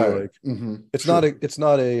 You would be like, it's not a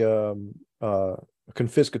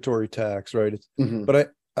confiscatory tax, right?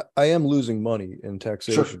 But I am losing money in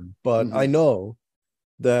taxation, but I know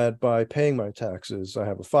that by paying my taxes, I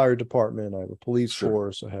have a fire department, I have a police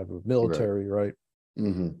force, I have a military, right?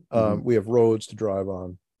 We have roads to drive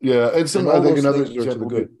on. Yeah, and I think another example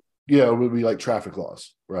would be like traffic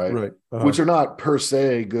laws, right? Which are not per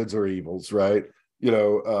se goods or evils, right?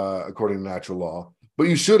 According to natural law, but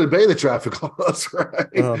you should obey the traffic laws,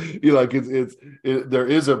 right? There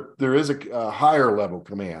is a higher level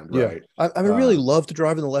command, right? I really love to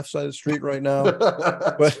drive on the left side of the street right now,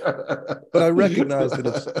 but I recognize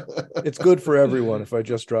that it's good for everyone if I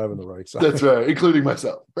just drive on the right side. That's right, including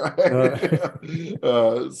myself. Right?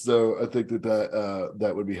 So I think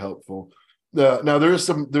that would be helpful. Now there is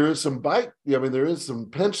some bite. There is some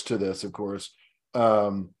pinch to this, of course.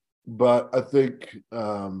 But I think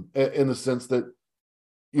in the sense that,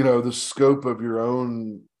 the scope of your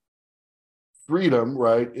own freedom,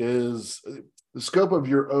 right, is the scope of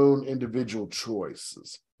your own individual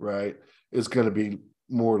choices, right, is going to be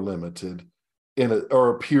more limited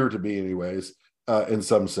or appear to be anyways, in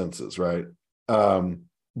some senses, right?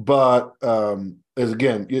 But as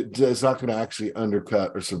again, it's not going to actually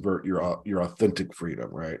undercut or subvert your authentic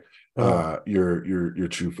freedom, right? Your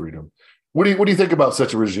true freedom. What do you think about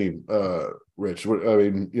such a regime, Rich?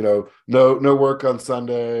 No work on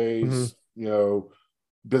Sundays.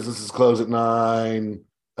 Businesses close at 9.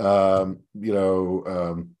 No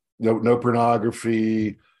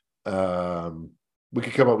pornography. we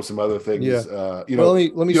could come up with some other things. Yeah. Well,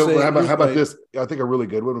 let me say. How about this? I think a really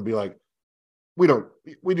good one would be like,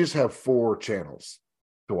 we just have 4 channels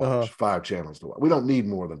to watch, 5 channels to watch. We don't need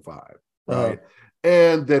more than 5, right?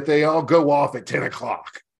 And that they all go off at 10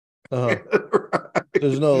 o'clock. Right?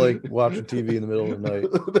 There's no like watching TV in the middle of the night.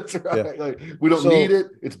 That's right. Yeah. Like, we don't need it.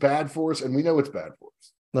 It's bad for us, and we know it's bad for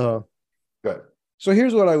us. Good. So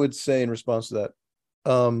here's what I would say in response to that.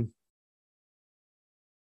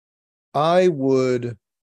 I would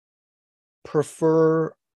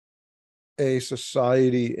prefer a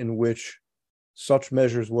society in which such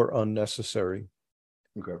measures were unnecessary.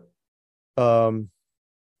 Okay. I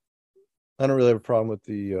don't really have a problem with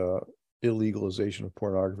the illegalization of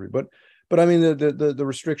pornography, but I mean the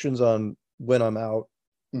restrictions on when I'm out,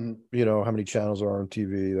 how many channels are on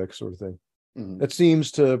TV, that sort of thing. That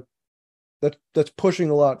seems to that's pushing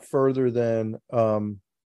a lot further than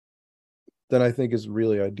I think is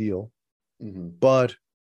really ideal. But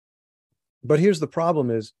here's the problem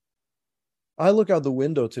is, I look out the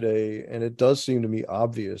window today and it does seem to me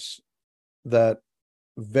obvious that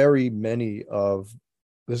very many of,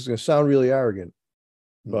 this is going to sound really arrogant,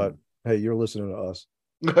 but hey, you're listening to us.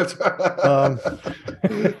 That's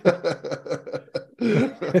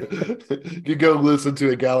you go listen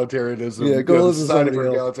to egalitarianism. Yeah, go listen to somebody for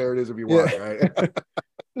egalitarianism if you want, right?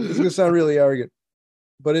 It's going to sound really arrogant,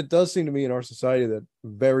 but it does seem to me in our society that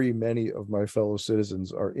very many of my fellow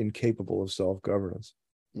citizens are incapable of self-governance.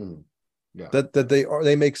 Yeah. That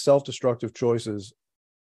they make self-destructive choices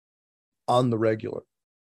on the regular.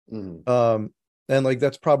 And like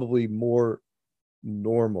that's probably more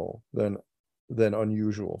normal than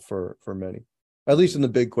unusual for many, at least in the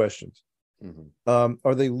big questions.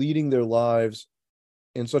 Are they leading their lives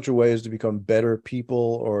in such a way as to become better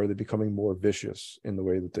people, or are they becoming more vicious in the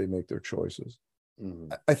way that they make their choices?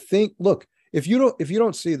 I think, look, if you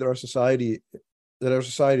don't see that our society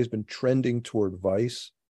has been trending toward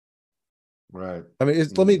vice, right? I mean,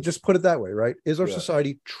 let me just put it that way, right? Is our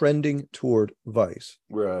society trending toward vice?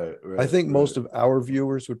 Right. I think most of our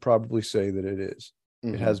viewers would probably say that it is.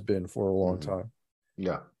 It has been for a long time.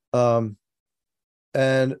 Yeah.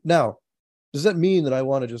 And now, does that mean that I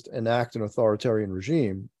want to just enact an authoritarian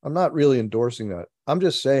regime? I'm not really endorsing that. I'm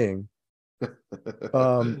just saying, if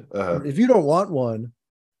you don't want one,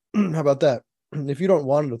 how about that? If you don't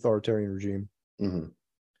want an authoritarian regime,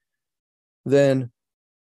 then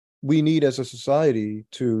we need as a society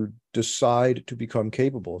to decide to become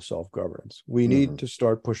capable of self-governance. We need to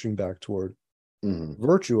start pushing back toward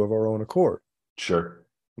virtue of our own accord. Sure.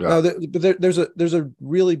 Yeah. Now, there's a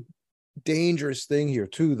really dangerous thing here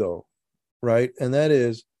too, though, right? And that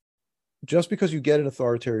is, just because you get an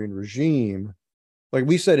authoritarian regime, like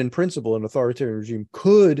we said, in principle, an authoritarian regime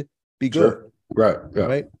could be good. Right. Yeah.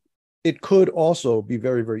 Right. It could also be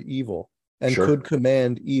very, very evil and could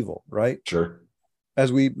command evil, right? Sure.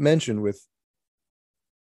 As we mentioned with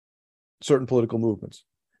certain political movements.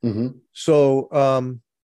 So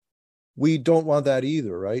we don't want that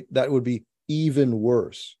either, right? That would be even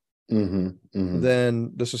worse than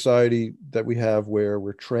the society that we have, where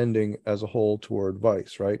we're trending as a whole toward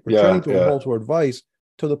vice, right? We're trending to a whole toward vice,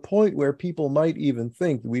 to the point where people might even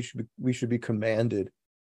think we should be commanded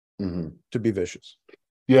to be vicious.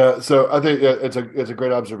 Yeah, so I think it's a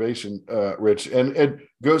great observation, Rich, and it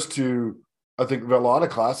goes to, I think, a lot of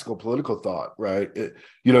classical political thought, right? It,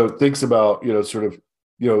 thinks about sort of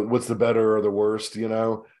what's the better or the worst,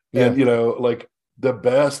 and like the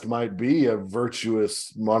best might be a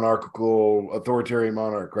virtuous monarchical authoritarian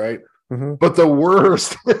monarch, right? But the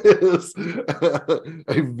worst is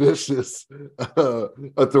a vicious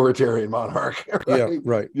authoritarian monarch, right? Yeah,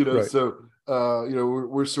 right. Right. So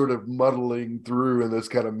we're sort of muddling through in this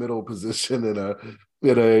kind of middle position in a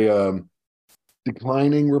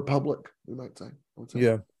declining republic, we might say.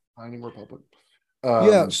 Yeah, declining republic.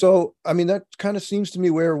 So I mean, that kind of seems to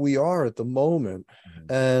me where we are at the moment.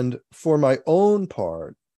 And for my own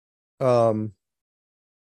part, I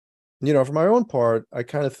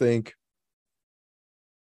kind of think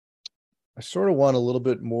I sort of want a little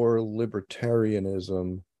bit more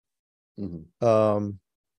libertarianism,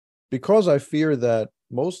 because I fear that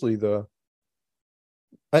mostly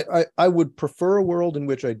I would prefer a world in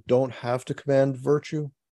which I don't have to command virtue,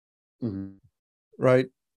 right?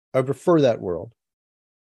 I prefer that world.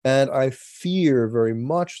 And I fear very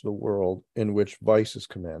much the world in which vice is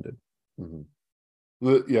commanded.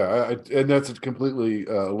 Yeah, and that's a completely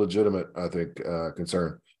legitimate, I think,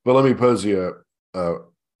 concern. But let me pose you a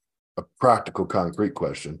practical, concrete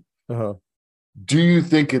question. Do you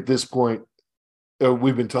think at this point,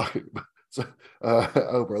 we've been talking So I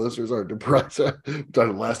hope our listeners aren't depressed. We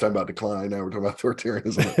talked last time about decline. Now we're talking about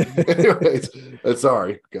authoritarianism. Anyways,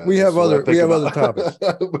 sorry, guys. We have other topics.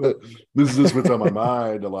 But this is just what's on my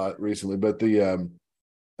mind a lot recently. But the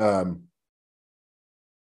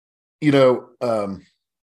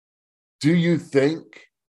do you think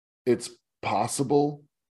it's possible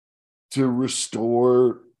to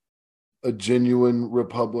restore a genuine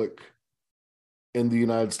republic in the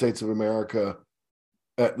United States of America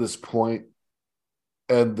at this point?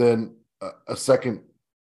 And then a second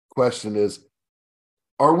question is,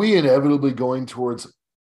 are we inevitably going towards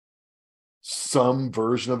some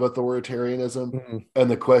version of authoritarianism? Mm-hmm.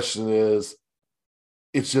 And the question is,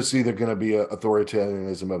 it's just either going to be a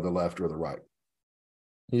authoritarianism of the left or the right.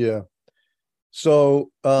 Yeah.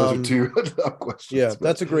 So those are two questions. Yeah,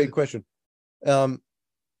 that's a great question.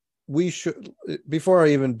 We should, before I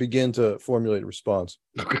even begin to formulate a response,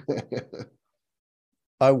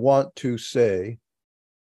 I want to say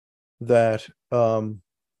that the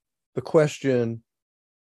question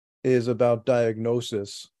is about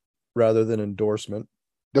diagnosis rather than endorsement.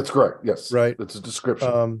 That's correct. Yes. Right. That's a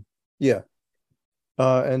description. Yeah.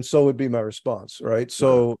 And so would be my response. Right.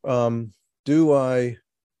 So what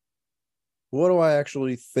do I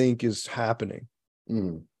actually think is happening?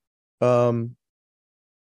 Are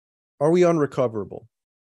we unrecoverable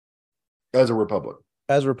as a republic?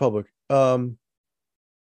 As a republic, I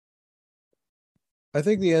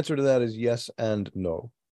think the answer to that is yes and no.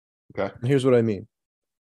 Okay. And here's what I mean.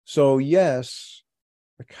 So yes,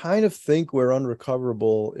 I kind of think we're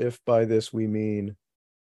unrecoverable if by this we mean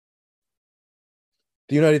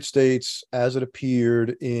the United States as it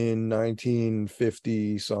appeared in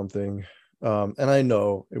 1950 something. And I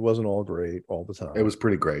know it wasn't all great all the time. It was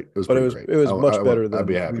pretty great. It was much better than I'd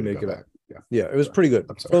be happy we make to go it back. Yeah, it was pretty good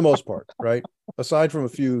for the most part, right? Aside from a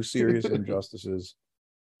few serious injustices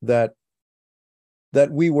that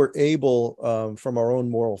we were able, from our own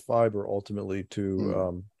moral fiber, ultimately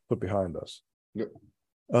to put behind us. Yep.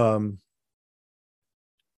 It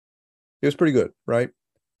was pretty good, right?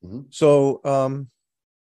 Mm-hmm. So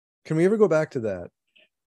can we ever go back to that?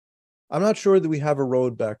 I'm not sure that we have a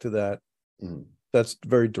road back to that. Mm-hmm. That's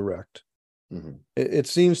very direct. Mm-hmm. It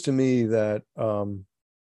seems to me that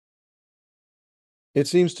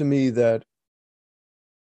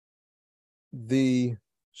the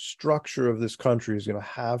structure of this country is going to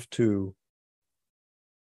have to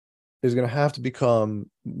become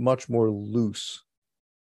much more loose.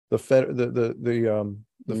 The federal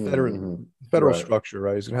structure,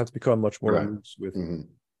 right, is going to have to become much more loose, with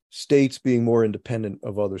states being more independent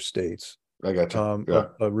of other states. I got you.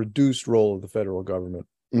 A reduced role of the federal government.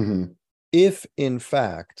 Mm-hmm. If in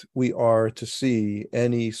fact we are to see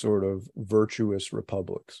any sort of virtuous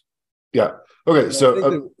republics. Yeah. Okay.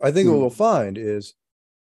 So I think what we'll find is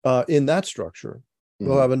in that structure,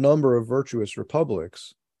 we'll have a number of virtuous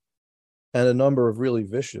republics and a number of really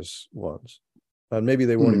vicious ones. And maybe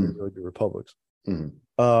they won't even really be republics.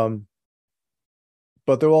 But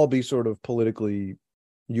they'll all be sort of politically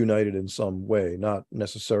united in some way, not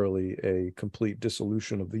necessarily a complete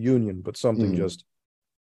dissolution of the Union, but something just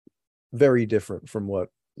very different from what.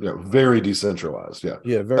 Yeah, very decentralized. Yeah,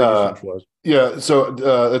 very decentralized. Yeah, so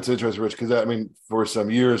that's interesting, Rich, because I mean, for some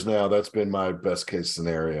years now, that's been my best case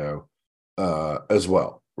scenario as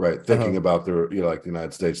well, right? Thinking about the like the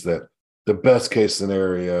United States, that the best case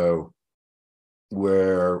scenario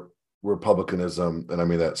where republicanism, and I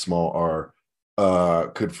mean that small r,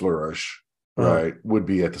 could flourish, right, would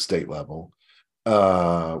be at the state level,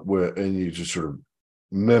 and you just sort of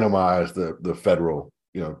minimize the federal,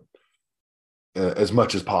 as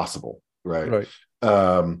much as possible, right?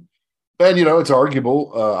 And it's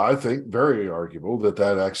arguable, I think very arguable, that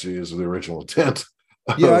actually is the original intent.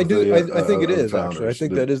 Yeah, I do. I think it is actually. I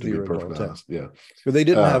think that is the original intent. Yeah, because they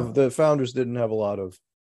didn't have, the founders didn't have a lot of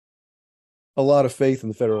faith in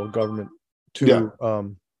the federal government to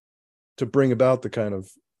bring about the kind of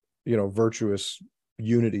virtuous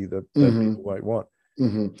unity that people might want.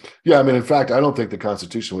 Yeah, I mean, in fact, I don't think the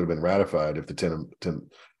Constitution would have been ratified if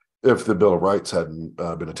if the Bill of Rights hadn't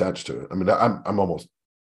been attached to it. I mean,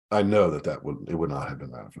 I know that it would not have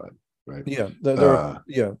been ratified, right? Yeah,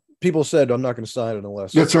 people said, I'm not going to sign it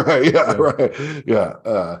unless. That's right. Yeah, right. Yeah,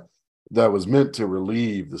 that was meant to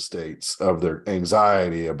relieve the states of their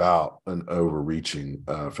anxiety about an overreaching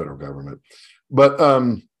federal government. But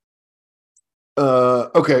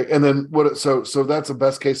okay, and then what? So that's a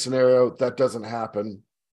best case scenario. That doesn't happen.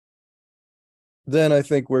 Then I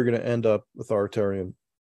think we're going to end up authoritarian.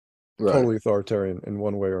 Right. Totally authoritarian in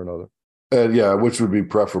one way or another. And which would be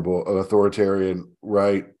preferable, an authoritarian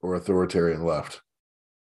right or authoritarian left?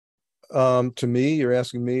 To me, you're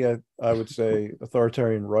asking me, I would say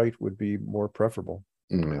authoritarian right would be more preferable.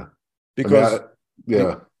 Yeah. Because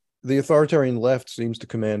yeah. The authoritarian left seems to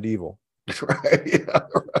command evil. Right. Yeah.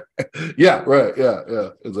 Right. Yeah. Right. Yeah. Yeah.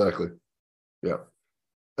 Exactly. Yeah.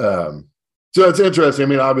 So it's interesting. I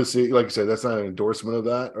mean, obviously, like you said, that's not an endorsement of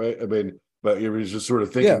that, right? I mean, but you're just sort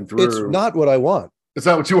of thinking through. It's not what I want. It's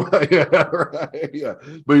not what you want. Yeah. Right. Yeah.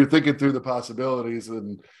 But you're thinking through the possibilities,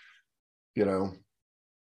 and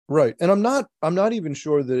right. And I'm not even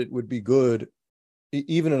sure that it would be good.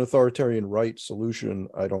 Even an authoritarian right solution,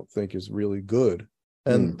 I don't think is really good.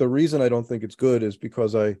 And the reason I don't think it's good is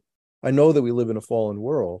because I know that we live in a fallen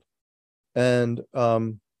world, and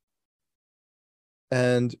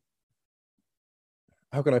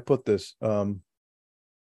how can I put this? I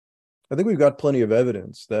think we've got plenty of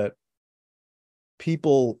evidence that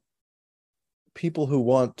people who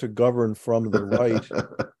want to govern from the right,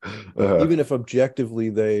 even if objectively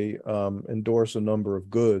they endorse a number of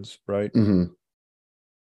goods, right?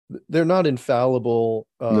 They're not infallible.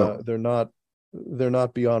 No. They're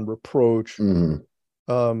not beyond reproach. And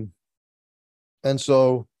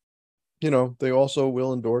so, they also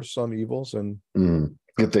will endorse some evils and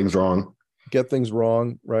get things wrong,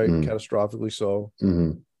 right? Catastrophically so.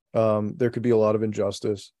 There could be a lot of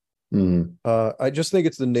injustice. I just think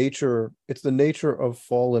it's the nature of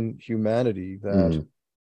fallen humanity that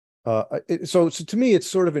so to me it's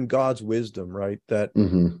sort of in God's wisdom, right? That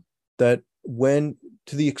when,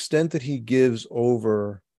 to the extent that he gives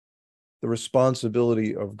over the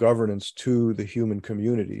responsibility of governance to the human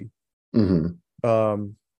community, I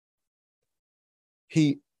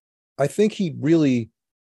think he really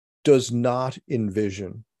does not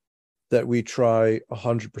envision that we try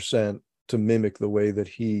 100% to mimic the way that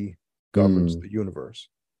he governs the universe,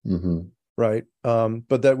 right?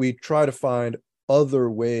 But that we try to find other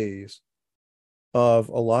ways of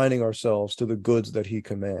aligning ourselves to the goods that he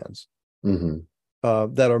commands,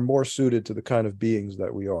 that are more suited to the kind of beings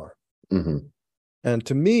that we are. And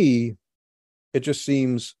to me, it just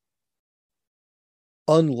seems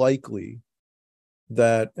unlikely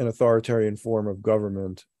that an authoritarian form of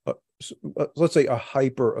government, let's say a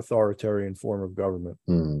hyper authoritarian form of government,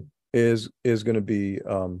 is going to be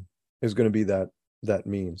that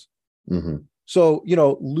means. So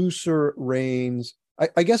looser reins.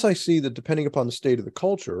 I guess I see that depending upon the state of the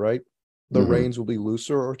culture, right, the reins will be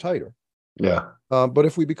looser or tighter. Yeah. But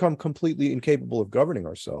if we become completely incapable of governing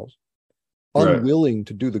ourselves, unwilling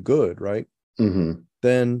to do the good, right, then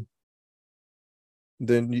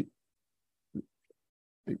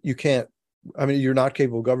you can't. I mean, you're not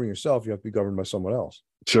capable of governing yourself. You have to be governed by someone else.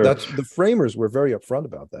 Sure. That's the framers were very upfront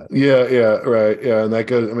about that. Yeah. Yeah. Right. Yeah. And that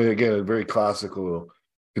goes, I mean, again, a very classical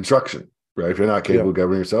construction, right? If you're not capable of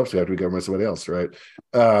governing yourself, you have to be governed by somebody else, right?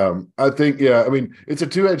 I think, yeah, I mean, it's a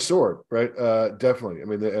two-edged sword, right? Definitely. I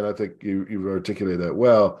mean, and I think you've articulated that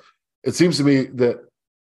well. It seems to me that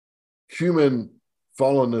human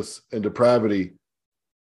fallenness and depravity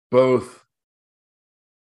both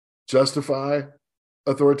justify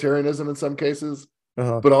authoritarianism in some cases,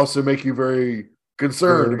 but also make you very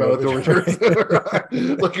concerned about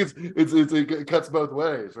authoritarianism. Like it cuts both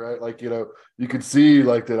ways, right? Like, you could see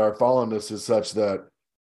like that our fallenness is such that,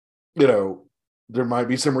 there might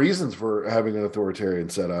be some reasons for having an authoritarian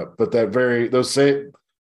setup, but the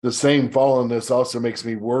same fallenness also makes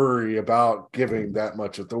me worry about giving that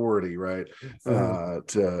much authority, right?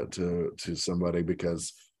 To somebody,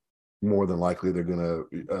 because more than likely they're going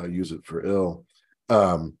to use it for ill.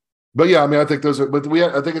 But yeah, I mean, I think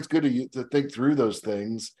I think it's good to think through those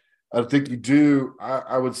things. I think you do.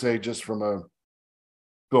 I would say, just from a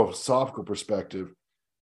philosophical perspective,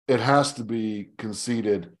 it has to be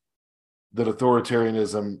conceded that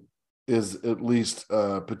authoritarianism is at least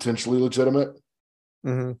potentially legitimate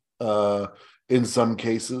in some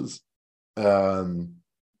cases, and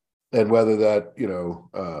whether that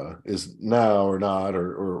is now or not,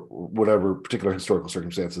 or whatever particular historical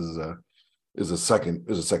circumstances is a second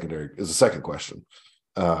question.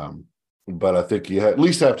 But I think you at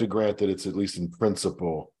least have to grant that it's at least in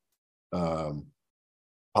principle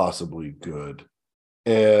possibly good,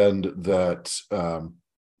 and that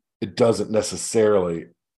it doesn't necessarily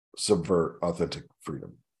subvert authentic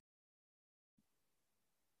freedom.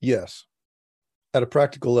 Yes. At a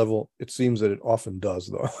practical level, it seems that it often does,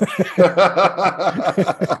 though.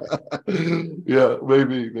 Yeah,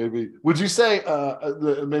 maybe. Would you say,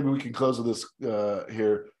 maybe we can close with this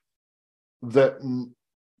here, that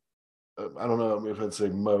I don't know if I'd say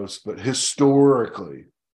most, but historically,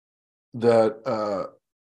 that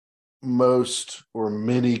most or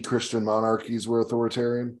many Christian monarchies were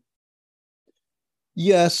authoritarian?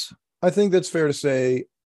 Yes, I think that's fair to say.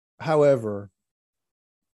 however,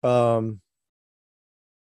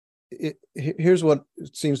 here's what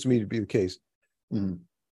seems to me to be the case. Mhm.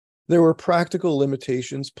 There were practical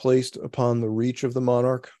limitations placed upon the reach of the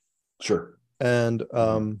monarch. Sure. And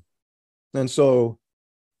so,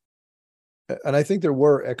 and I think there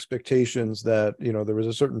were expectations that, there was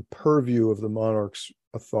a certain purview of the monarch's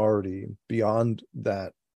authority. Beyond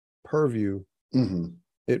that purview, Mhm.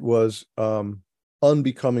 it was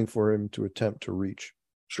unbecoming for him to attempt to reach.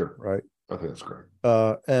 Sure. Right. I think that's correct.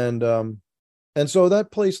 And so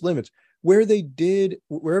that placed limits wherever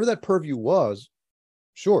that purview was.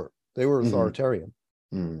 Sure, they were authoritarian,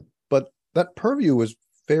 but that purview was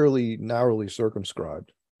fairly narrowly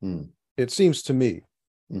circumscribed. It seems to me.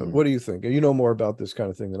 What do you think? You know more about this kind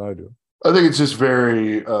of thing than I do. I think it's just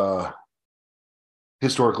very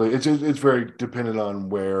historically, it's very dependent on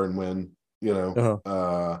where and when.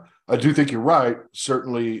 I do think you're right.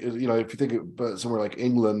 Certainly, if you think about somewhere like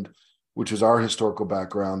England, which is our historical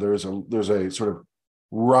background, there's a sort of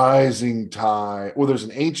rising tide. Well, there's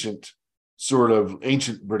an ancient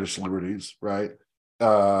British liberties, right?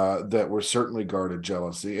 That were certainly guarded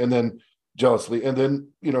jealously, and then in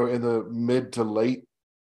the mid to late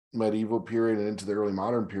medieval period and into the early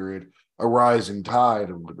modern period, a rising tide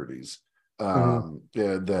of liberties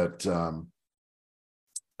that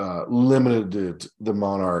limited the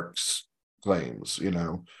monarch's claims. The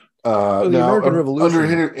now American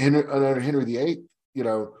Revolution under Henry VIII,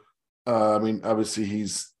 obviously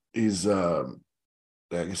he's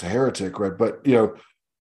I guess a heretic, right? But he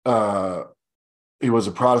was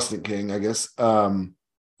a Protestant king, I guess.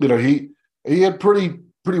 He had pretty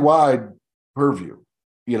wide purview.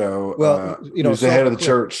 He was the head of the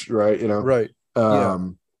church, right? Right.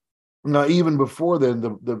 Now, even before then,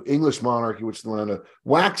 the English monarchy, which is the one that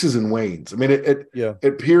waxes and wanes.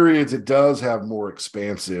 At periods it does have more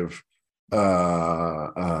expansive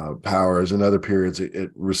powers, and other periods it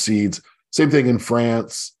recedes. Same thing in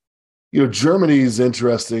France. Germany's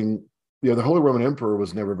interesting. The Holy Roman Emperor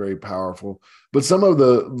was never very powerful, but some of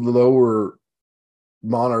the lower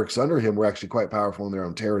monarchs under him were actually quite powerful in their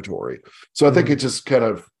own territory. So I think it just kind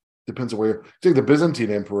of depends on where. I think the Byzantine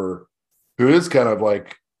emperor, who is kind of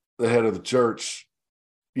like the head of the church,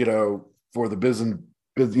 for the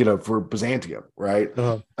for Byzantium, right?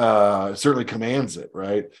 Certainly commands it,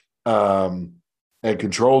 right? And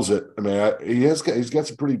controls it. He's got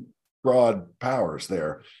some pretty broad powers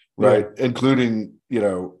there, right? Including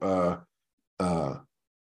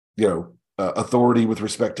authority with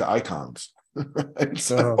respect to icons. Right?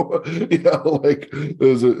 So that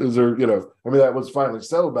was finally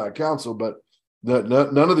settled by a council, but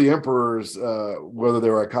none of the emperors, whether they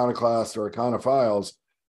were iconoclasts or iconophiles,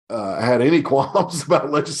 had any qualms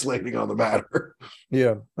about legislating on the matter.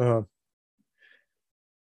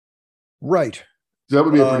 Right. So that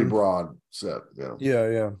would be a pretty broad set. Yeah.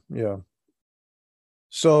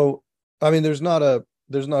 So, there's not a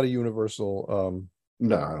universal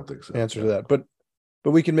no, I don't think so. Answer to that, but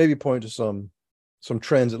we can maybe point to some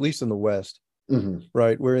trends, at least in the West,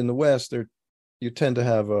 right? Where in the West you tend to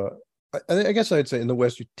have I guess I'd say in the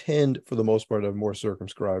West you tend, for the most part, to have more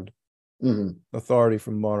circumscribed authority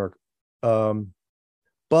from monarch.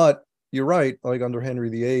 But you're right, like under Henry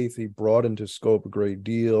VIII, he broadened his scope a great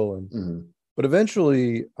deal, but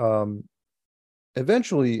eventually, I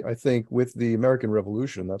think with the American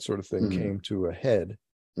Revolution, that sort of thing came to a head.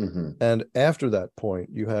 And after that point,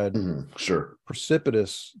 you had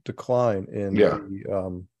precipitous decline in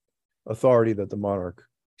the authority that the monarch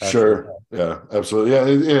had. Yeah, absolutely. Yeah,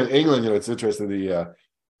 in England, it's interesting.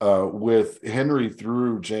 With Henry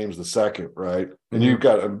through James II, right? And you've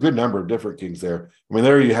got a good number of different kings there.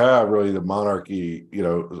 There you have really the monarchy,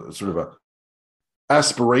 sort of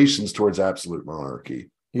aspirations towards absolute monarchy,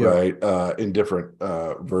 right? In different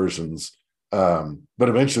versions. But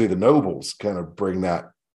eventually the nobles kind of bring that,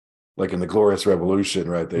 like in the Glorious Revolution,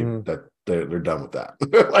 right? They're done with that.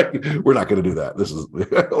 Like, we're not going to do that. This is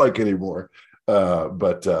anymore.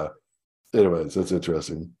 But anyways, that's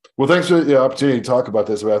interesting. Well, thanks for the opportunity to talk about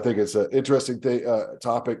this. I think it's an interesting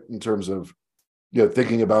topic in terms of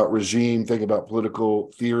thinking about regime, thinking about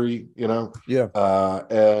political theory. And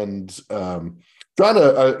trying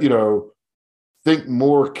to think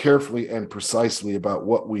more carefully and precisely about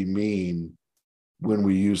what we mean when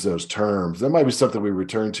we use those terms. That might be something we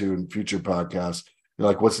return to in future podcasts.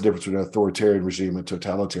 Like, what's the difference between an authoritarian regime and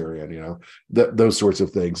totalitarian? Those sorts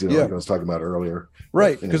of things. Like I was talking about earlier.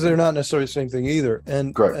 Right, because they're not necessarily the same thing either.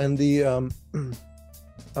 And correct. And the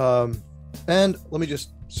and let me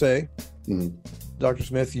just say, Dr.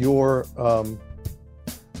 Smith, your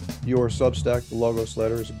Substack, the Logos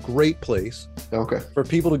Letter, is a great place. Okay. For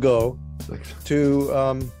people to go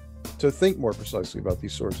to to think more precisely about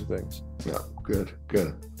these sorts of things. Yeah, good.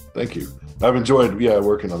 Thank you. I've enjoyed,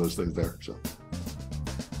 working on those things there. So,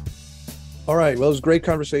 all right. Well, it was a great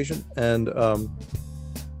conversation, and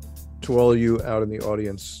to all of you out in the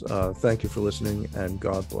audience, thank you for listening, and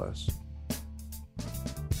God bless.